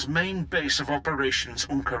Thanaton's main base of operations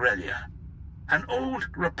on Corellia. An old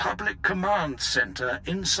Republic command center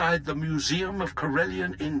inside the Museum of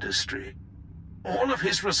Corellian Industry. All of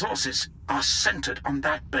his resources are centered on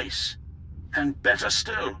that base. And better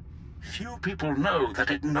still, few people know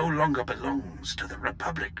that it no longer belongs to the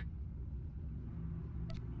Republic.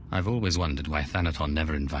 I've always wondered why Thanaton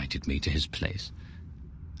never invited me to his place.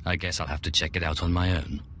 I guess I'll have to check it out on my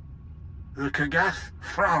own. The Kagath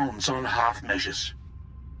frowns on half-measures.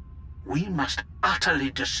 We must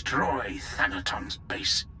utterly destroy Thanaton's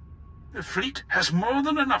base. The fleet has more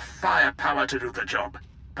than enough firepower to do the job,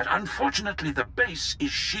 but unfortunately the base is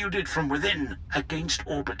shielded from within against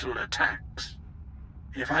orbital attacks.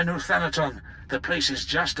 If I know Thanaton, the place is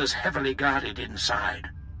just as heavily guarded inside.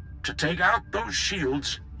 To take out those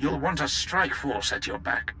shields, you'll want a strike force at your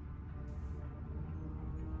back.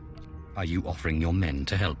 Are you offering your men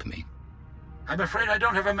to help me? I'm afraid I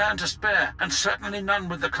don't have a man to spare, and certainly none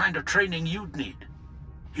with the kind of training you'd need.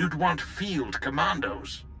 You'd want field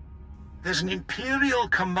commandos. There's an Imperial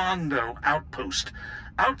Commando outpost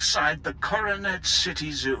outside the Coronet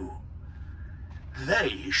City Zoo.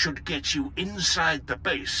 They should get you inside the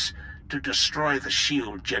base to destroy the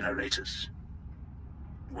shield generators.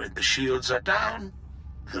 When the shields are down,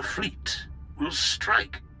 the fleet will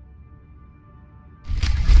strike.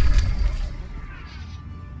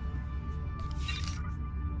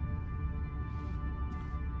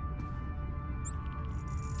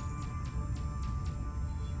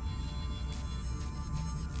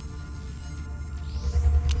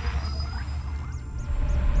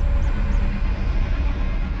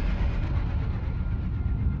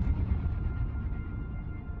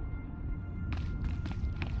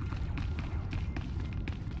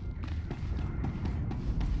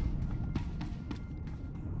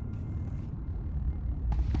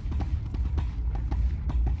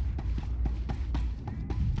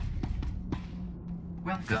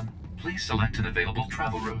 Welcome. Please select an available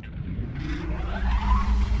travel route.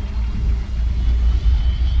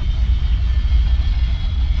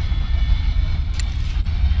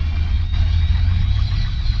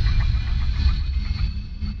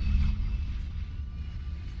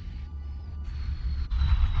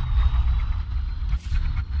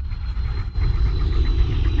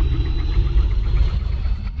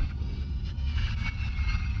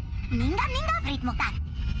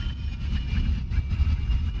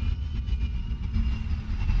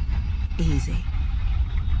 Easy.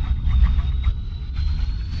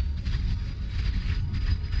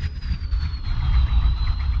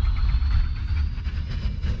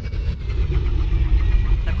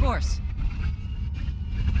 Of course.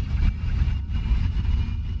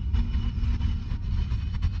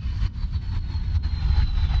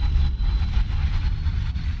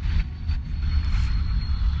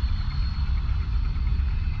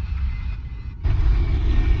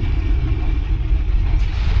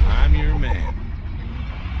 I'm your man.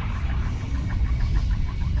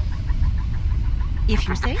 If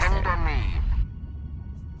you say so.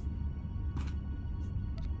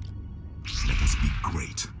 Let us be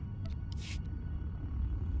great.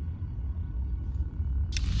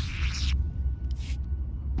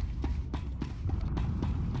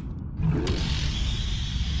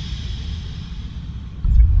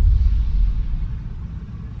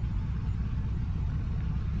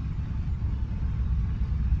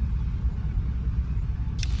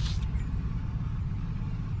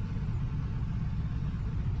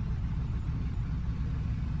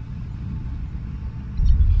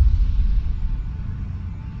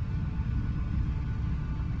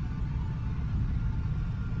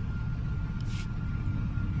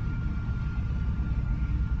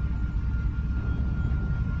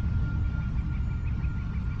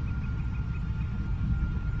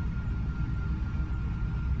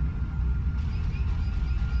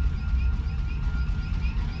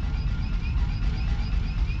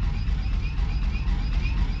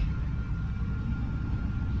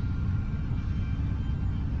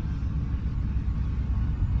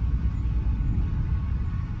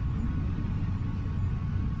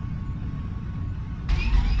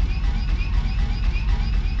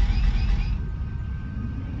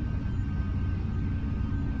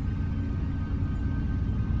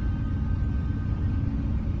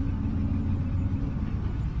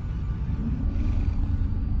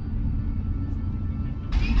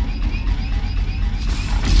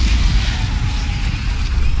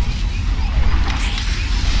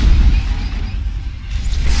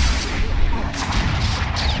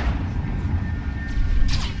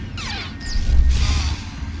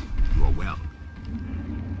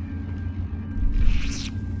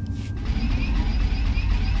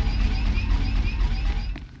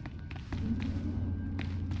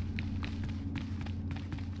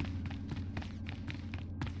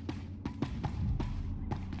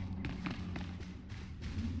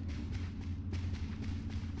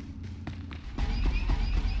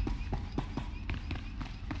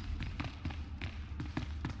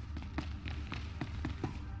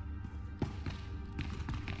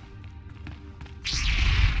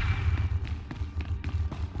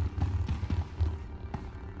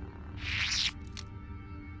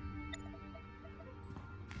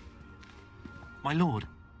 My lord,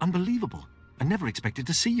 unbelievable. I never expected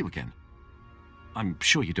to see you again. I'm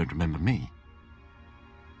sure you don't remember me.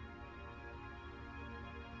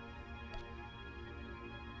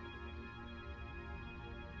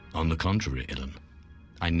 On the contrary, Ilan.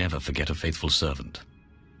 I never forget a faithful servant.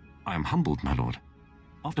 I am humbled, my lord.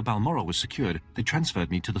 After Balmoral was secured, they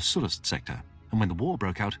transferred me to the Sullust sector, and when the war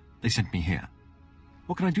broke out, they sent me here.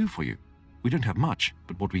 What can I do for you? We don't have much,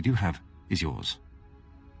 but what we do have is yours.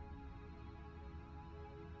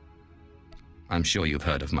 I'm sure you've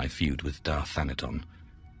heard of my feud with Darth Thanaton.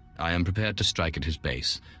 I am prepared to strike at his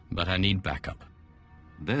base, but I need backup.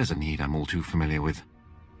 There's a need I'm all too familiar with.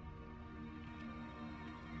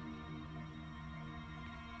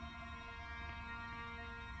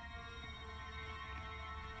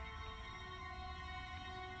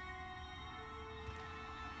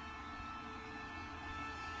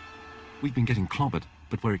 We've been getting clobbered,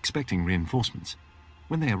 but we're expecting reinforcements.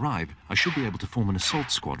 When they arrive, I should be able to form an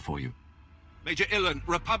assault squad for you. Major Illan,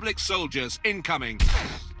 Republic soldiers incoming.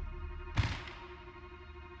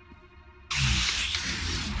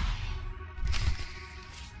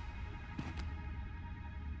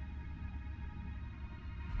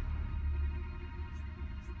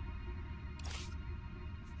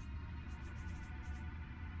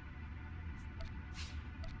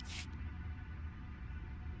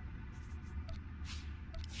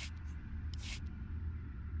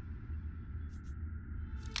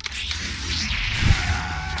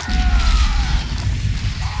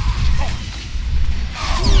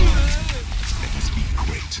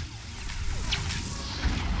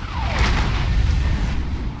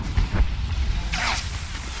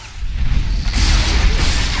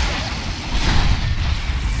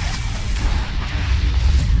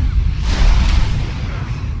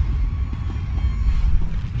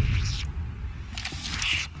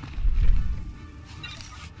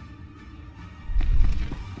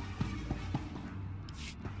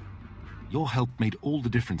 Your help made all the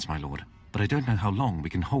difference, my lord, but I don't know how long we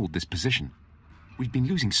can hold this position. We've been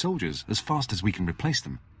losing soldiers as fast as we can replace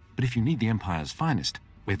them, but if you need the Empire's finest,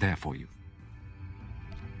 we're there for you.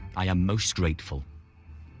 I am most grateful.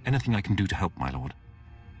 Anything I can do to help, my lord.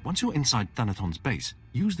 Once you're inside Thanaton's base,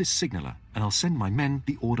 use this signaler, and I'll send my men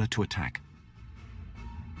the order to attack.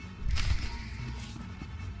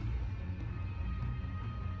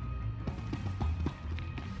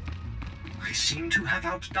 I seem to have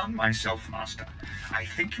outdone myself, Master. I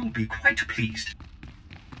think you'll be quite pleased.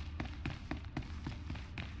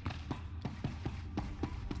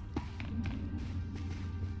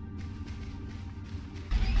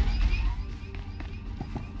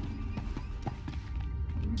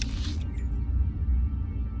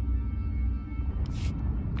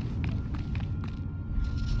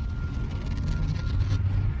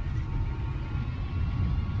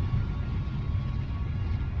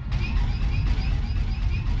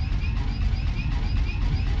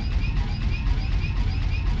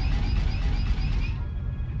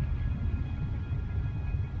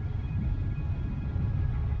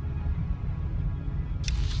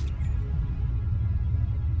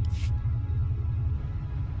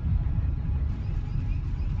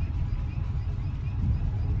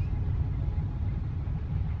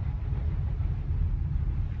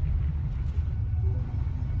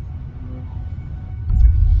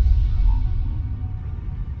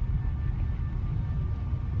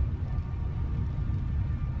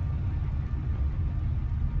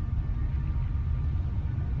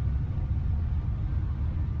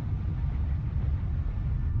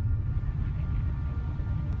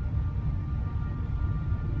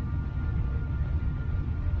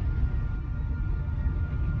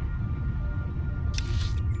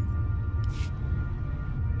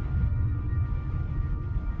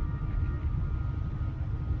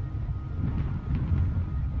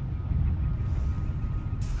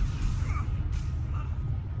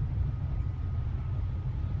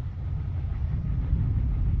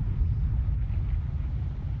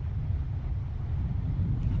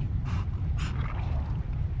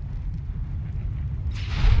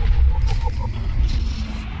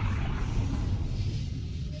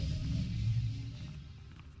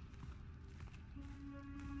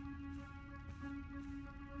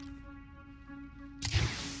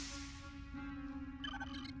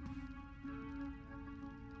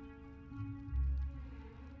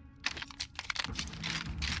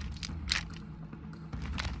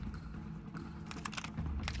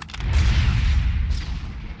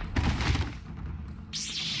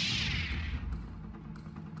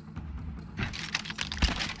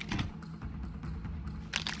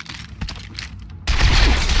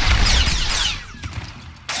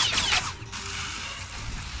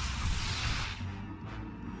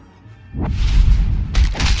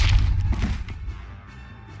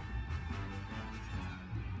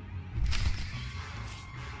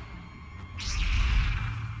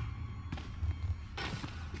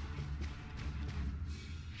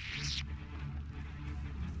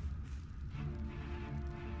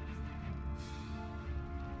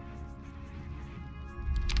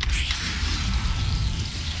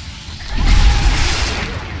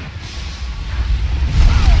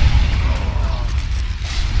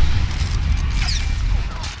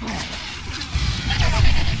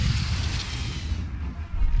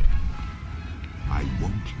 I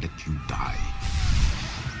won't let you die.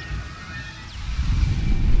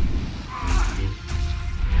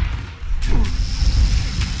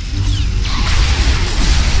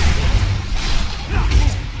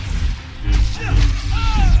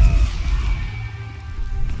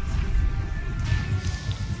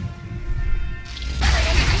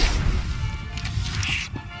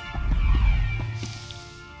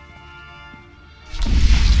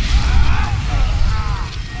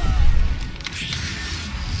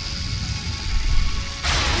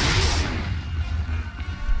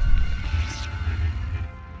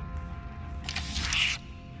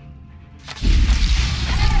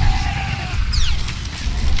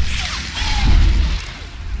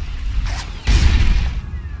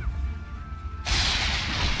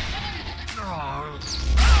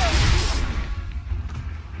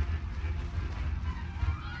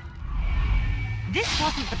 This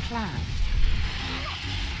wasn't the plan.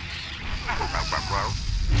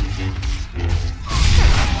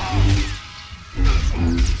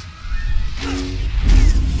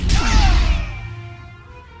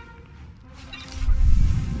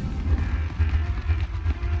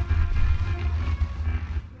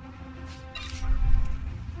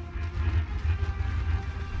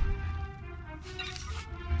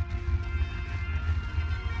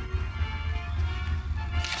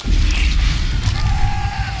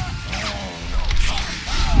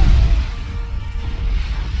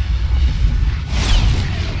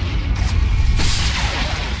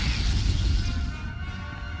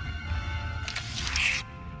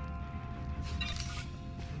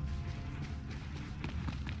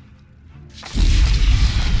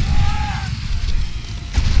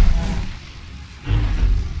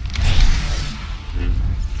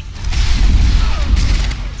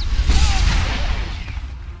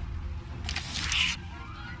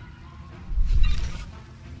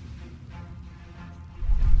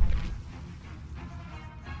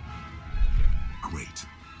 Great.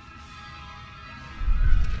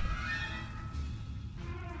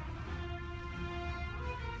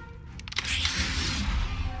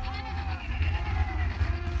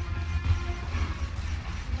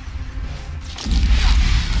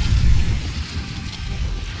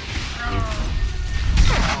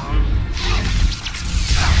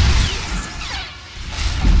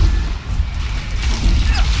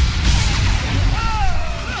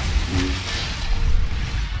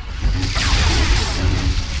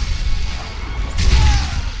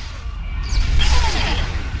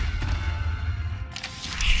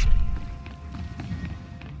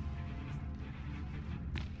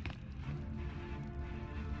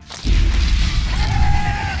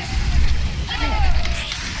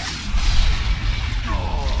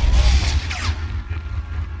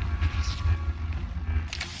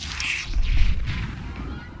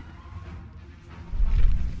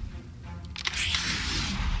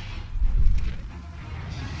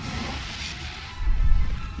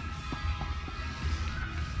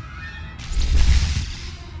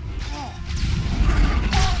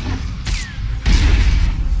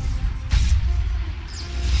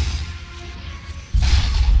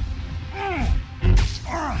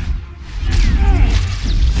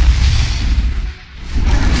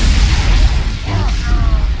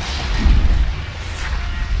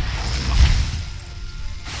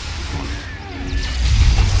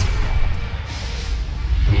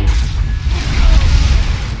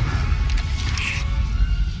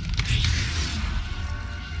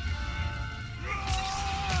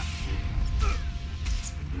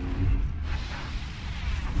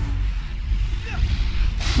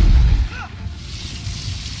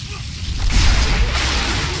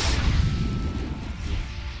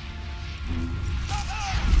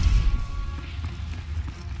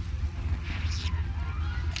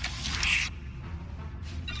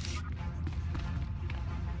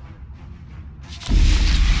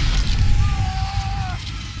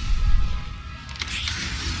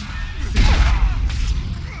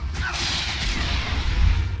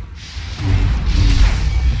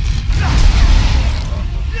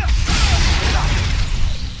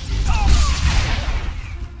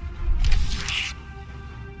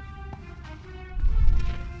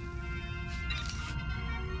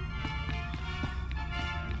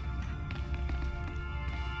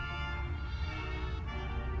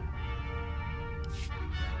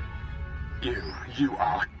 You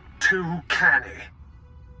are too canny.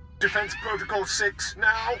 Defense Protocol 6,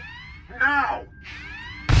 now! Now!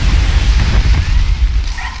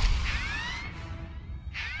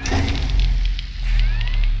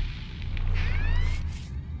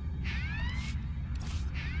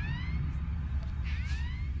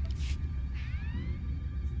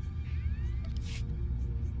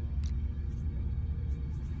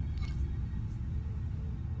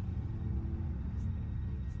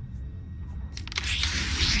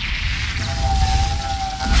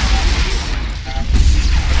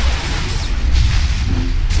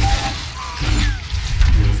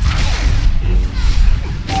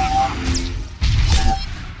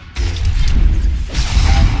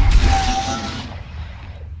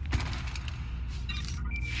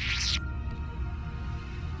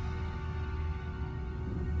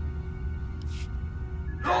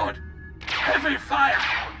 Lord! Heavy fire!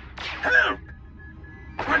 Help!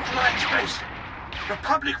 Front lines base.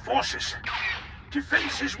 Republic forces.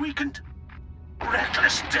 Defenses weakened.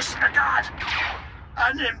 Reckless disregard.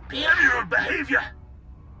 An imperial behavior.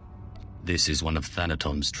 This is one of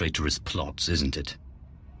Thanaton's traitorous plots, isn't it?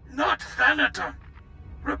 Not Thanaton.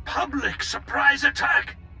 Republic surprise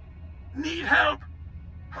attack. Need help.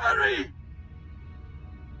 Hurry!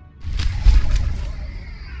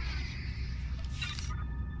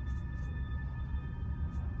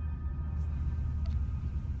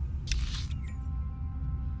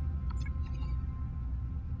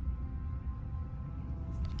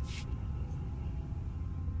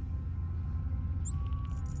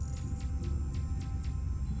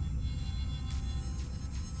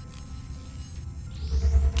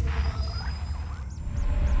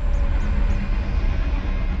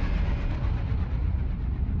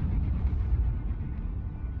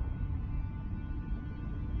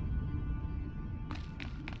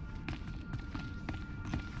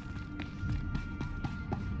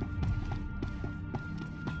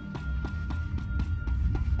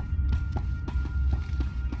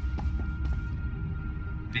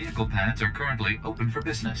 Vehicle pads are currently open for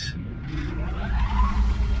business.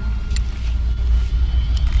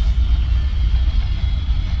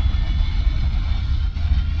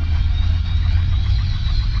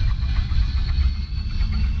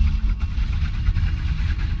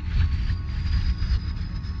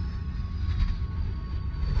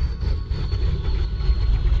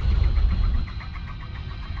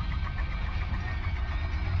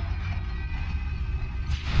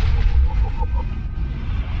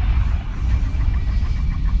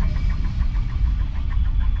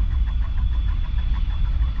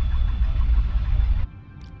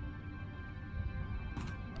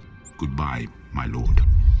 Goodbye, my lord.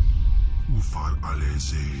 Ufal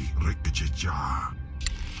aleze rekechecha.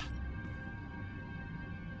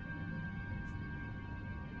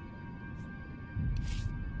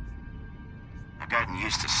 I've gotten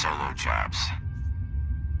used to solo jobs.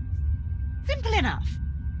 Simple enough.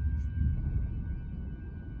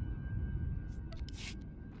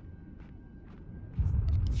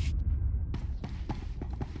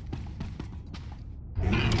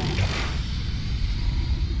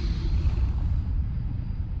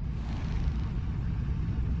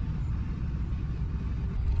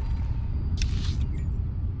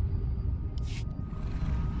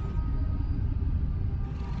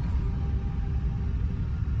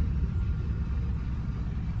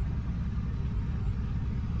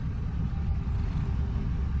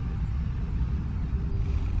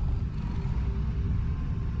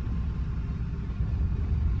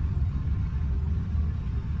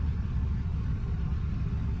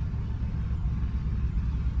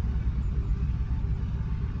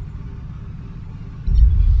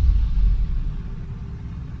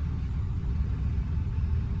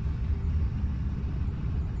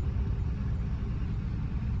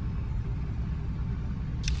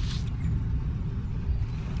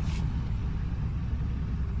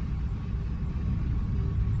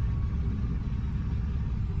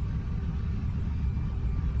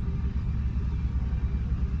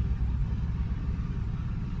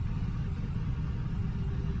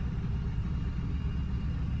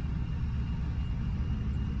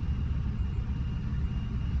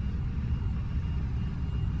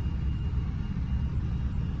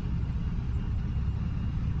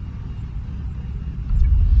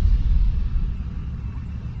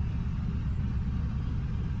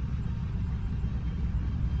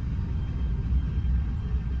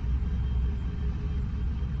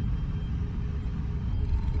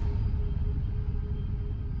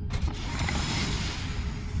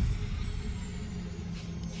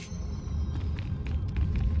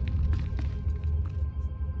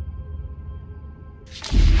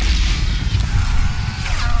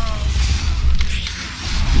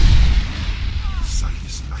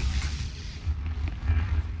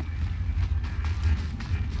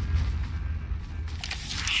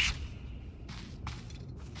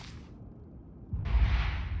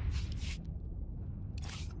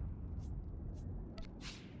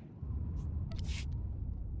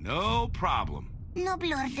 No problem. No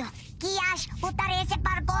blurdo. Kiash, utare se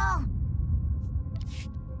pargo.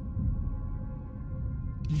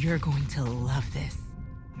 You're going to love this.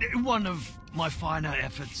 One of my finer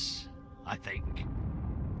efforts, I think.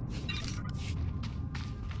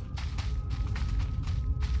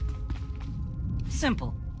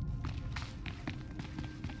 Simple.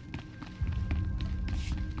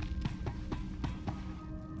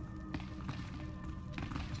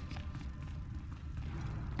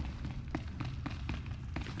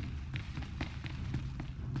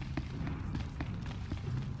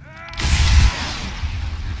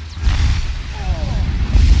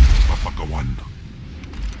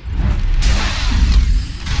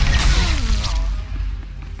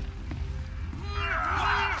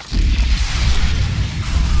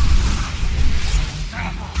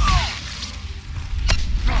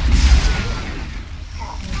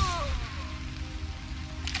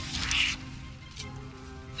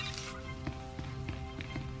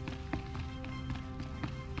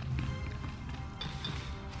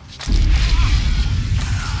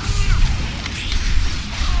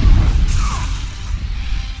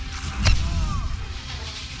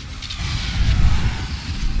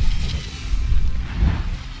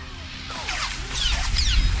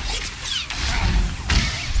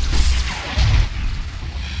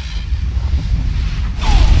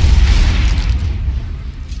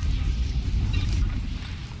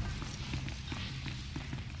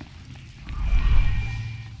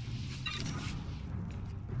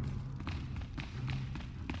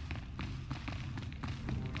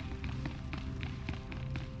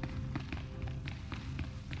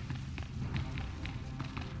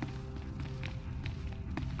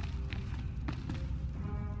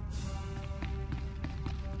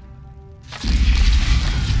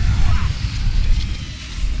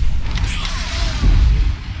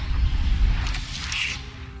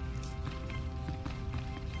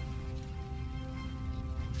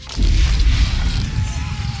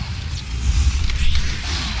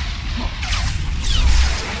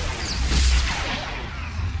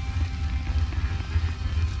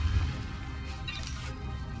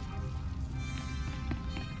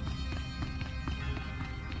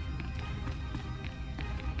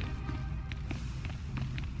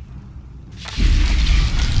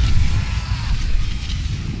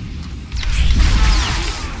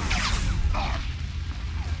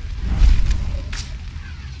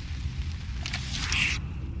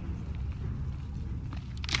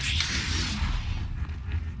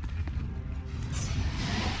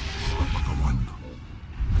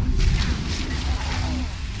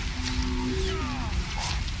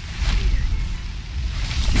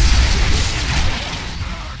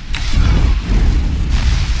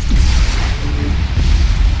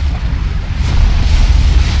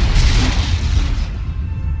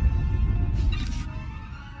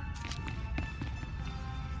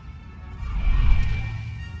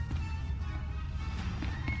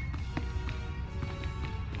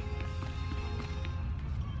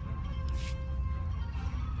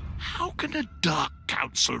 How can a Dark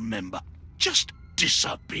Council member just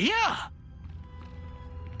disappear?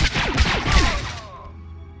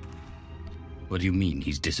 What do you mean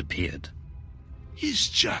he's disappeared? He's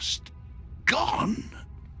just gone.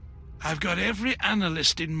 I've got every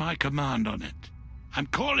analyst in my command on it. I'm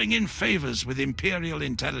calling in favors with Imperial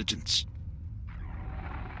intelligence.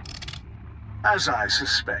 As I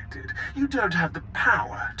suspected, you don't have the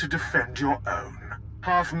power to defend your own.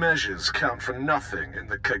 Half measures count for nothing in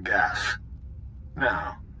the Kagath.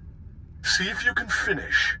 Now, see if you can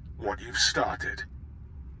finish what you've started.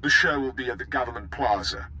 The show will be at the Government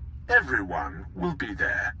Plaza. Everyone will be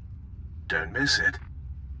there. Don't miss it.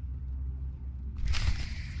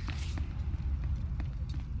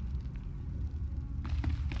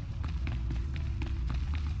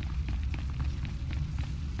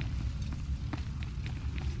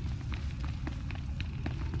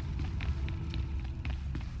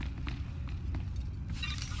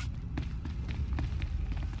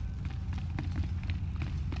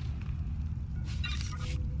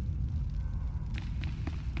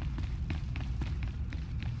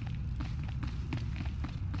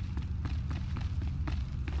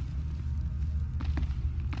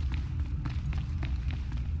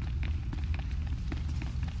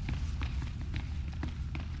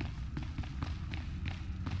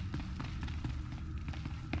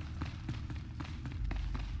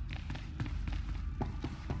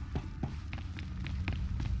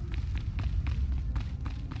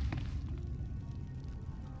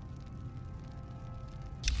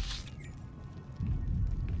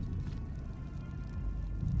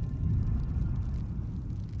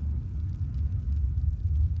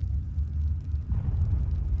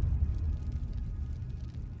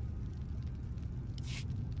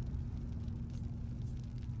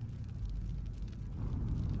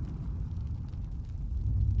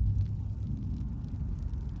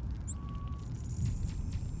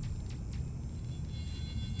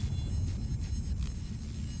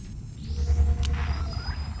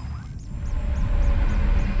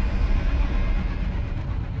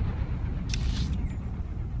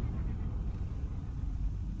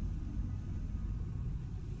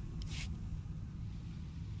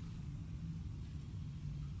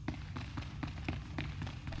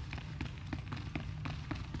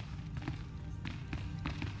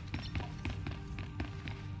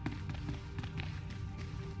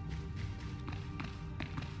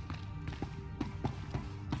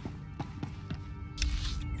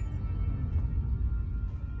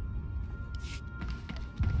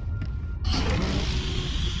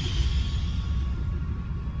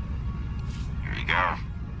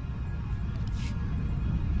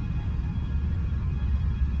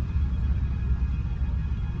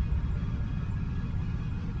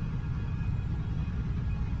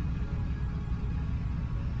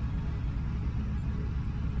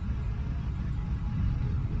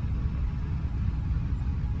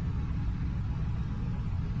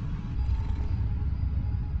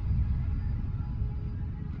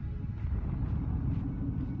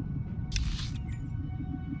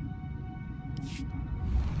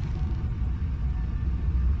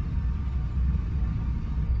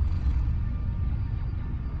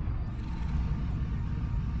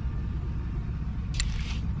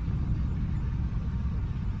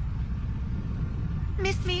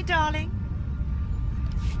 Miss me, darling?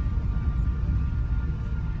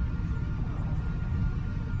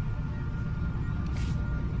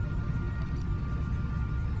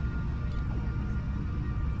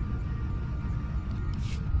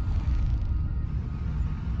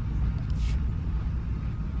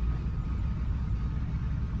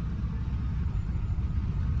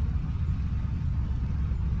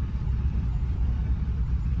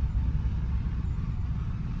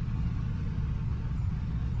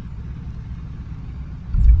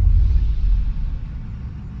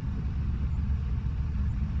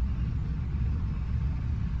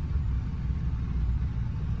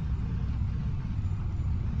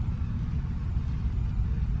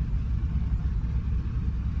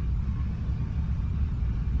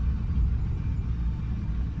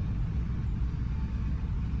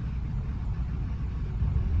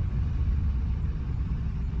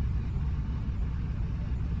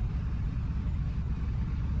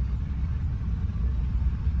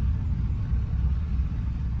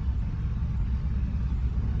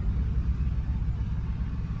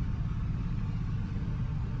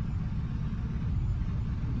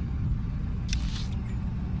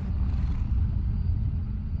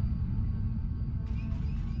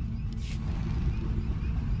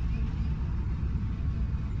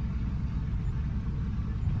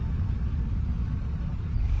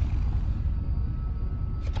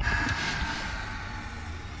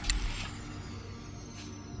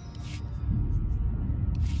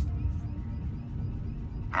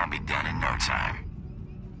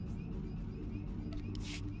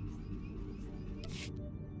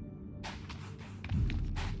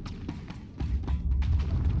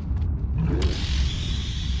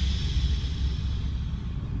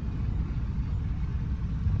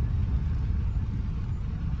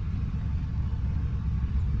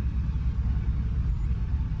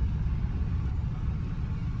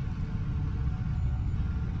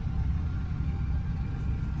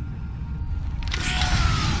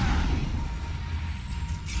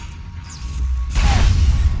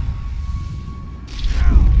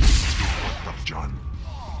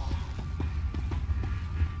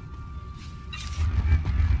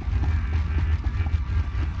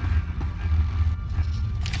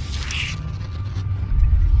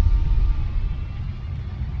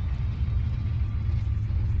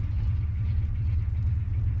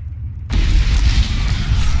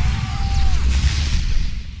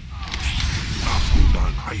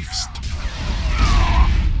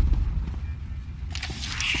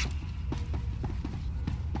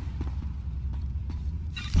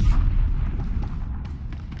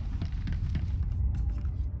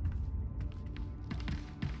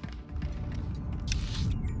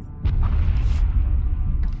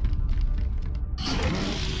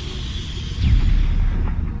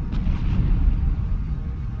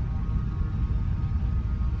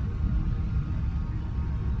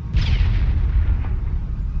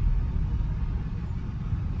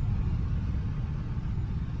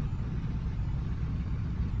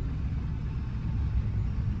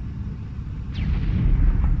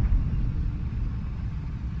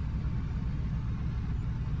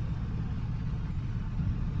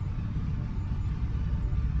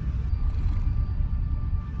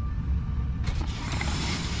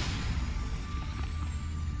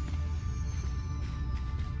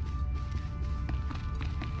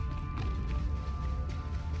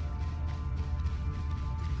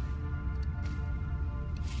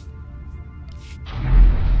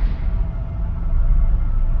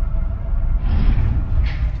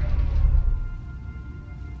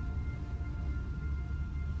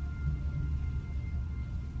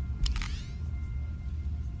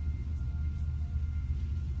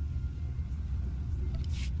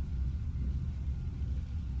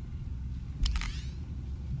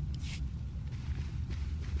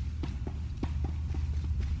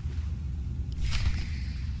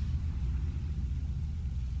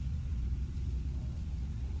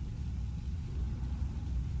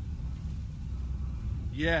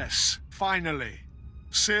 Yes, finally.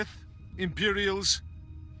 Sith, Imperials,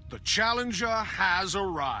 the Challenger has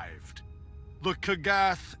arrived. The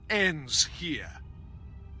Kagath ends here.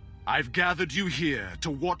 I've gathered you here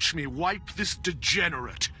to watch me wipe this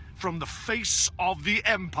degenerate from the face of the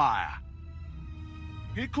Empire.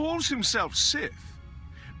 He calls himself Sith,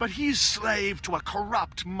 but he's slave to a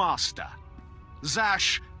corrupt master.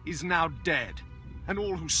 Zash is now dead, and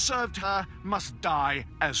all who served her must die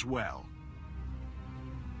as well.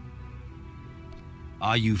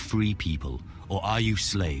 Are you free people, or are you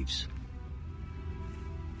slaves?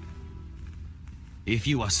 If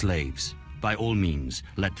you are slaves, by all means,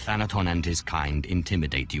 let Thanaton and his kind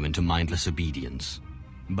intimidate you into mindless obedience.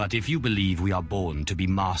 But if you believe we are born to be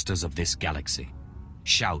masters of this galaxy,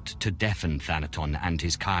 shout to deafen Thanaton and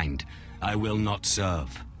his kind. I will not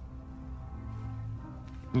serve.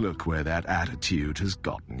 Look where that attitude has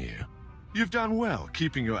gotten you. You've done well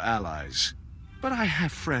keeping your allies, but I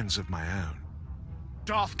have friends of my own.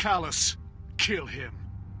 Darth Kallus, kill him.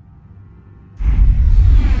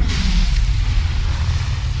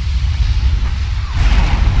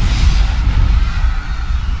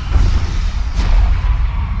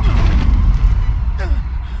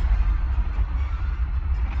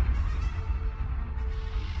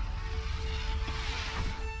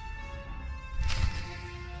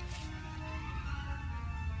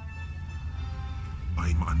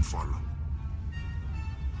 I'm unfollow.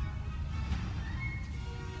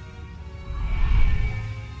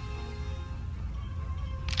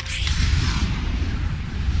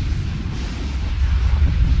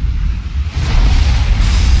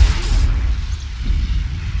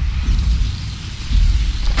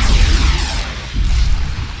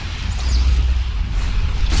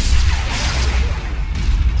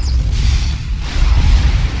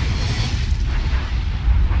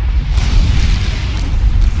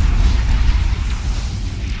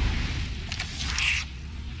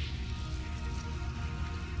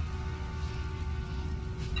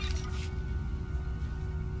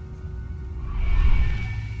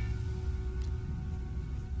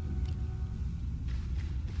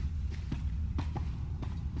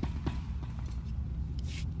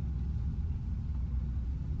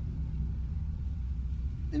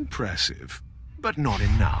 Impressive, but not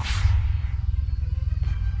enough.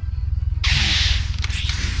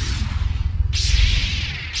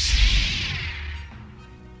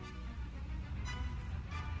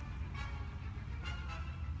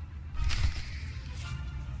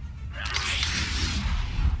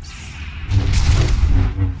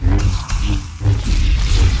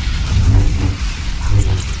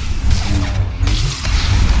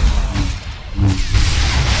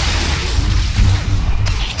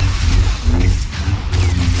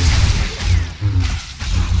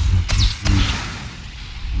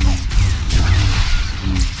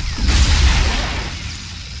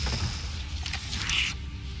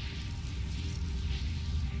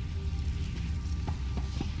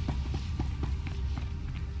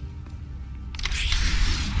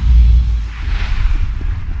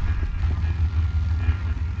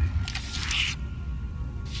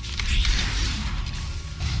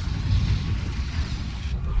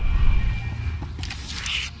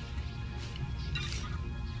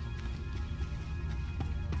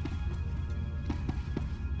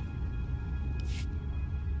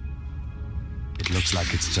 Looks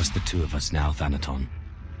like it's just the two of us now, Thanaton.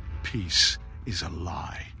 Peace is a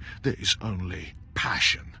lie. There is only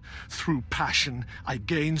passion. Through passion, I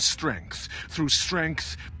gain strength. Through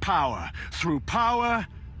strength, power. Through power,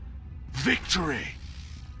 victory.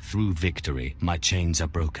 Through victory, my chains are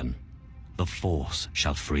broken. The Force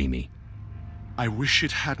shall free me. I wish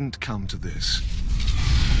it hadn't come to this.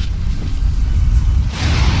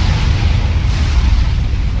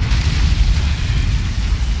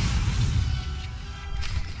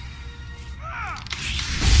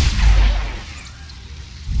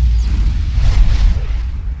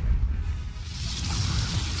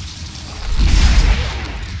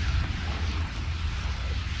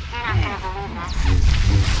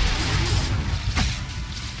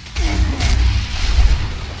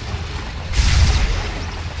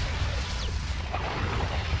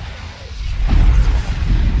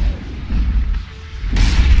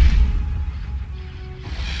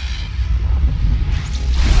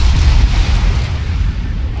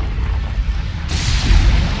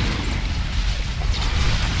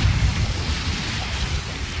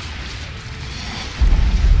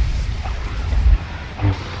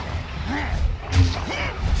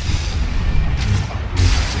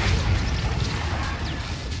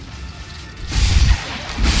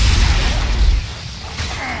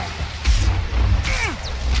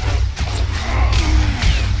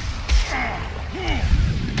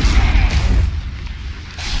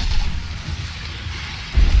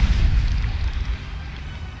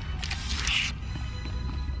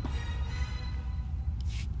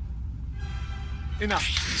 Enough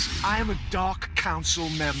of this. I am a Dark Council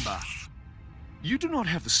member. You do not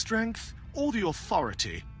have the strength or the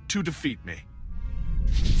authority to defeat me.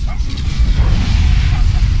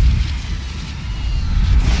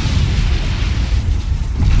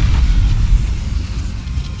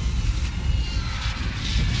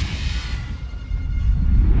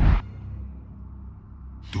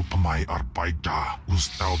 Tupamay arpaida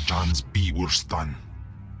ustal John's biwurstan.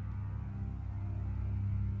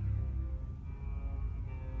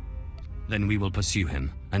 Then we will pursue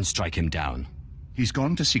him and strike him down. He's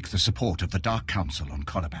gone to seek the support of the Dark Council on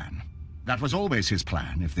Colaban. That was always his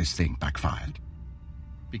plan if this thing backfired.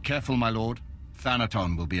 Be careful, my lord.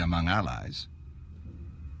 Thanaton will be among allies.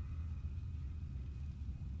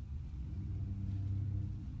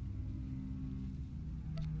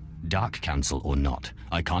 Dark Council or not,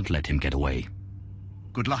 I can't let him get away.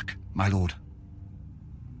 Good luck, my lord.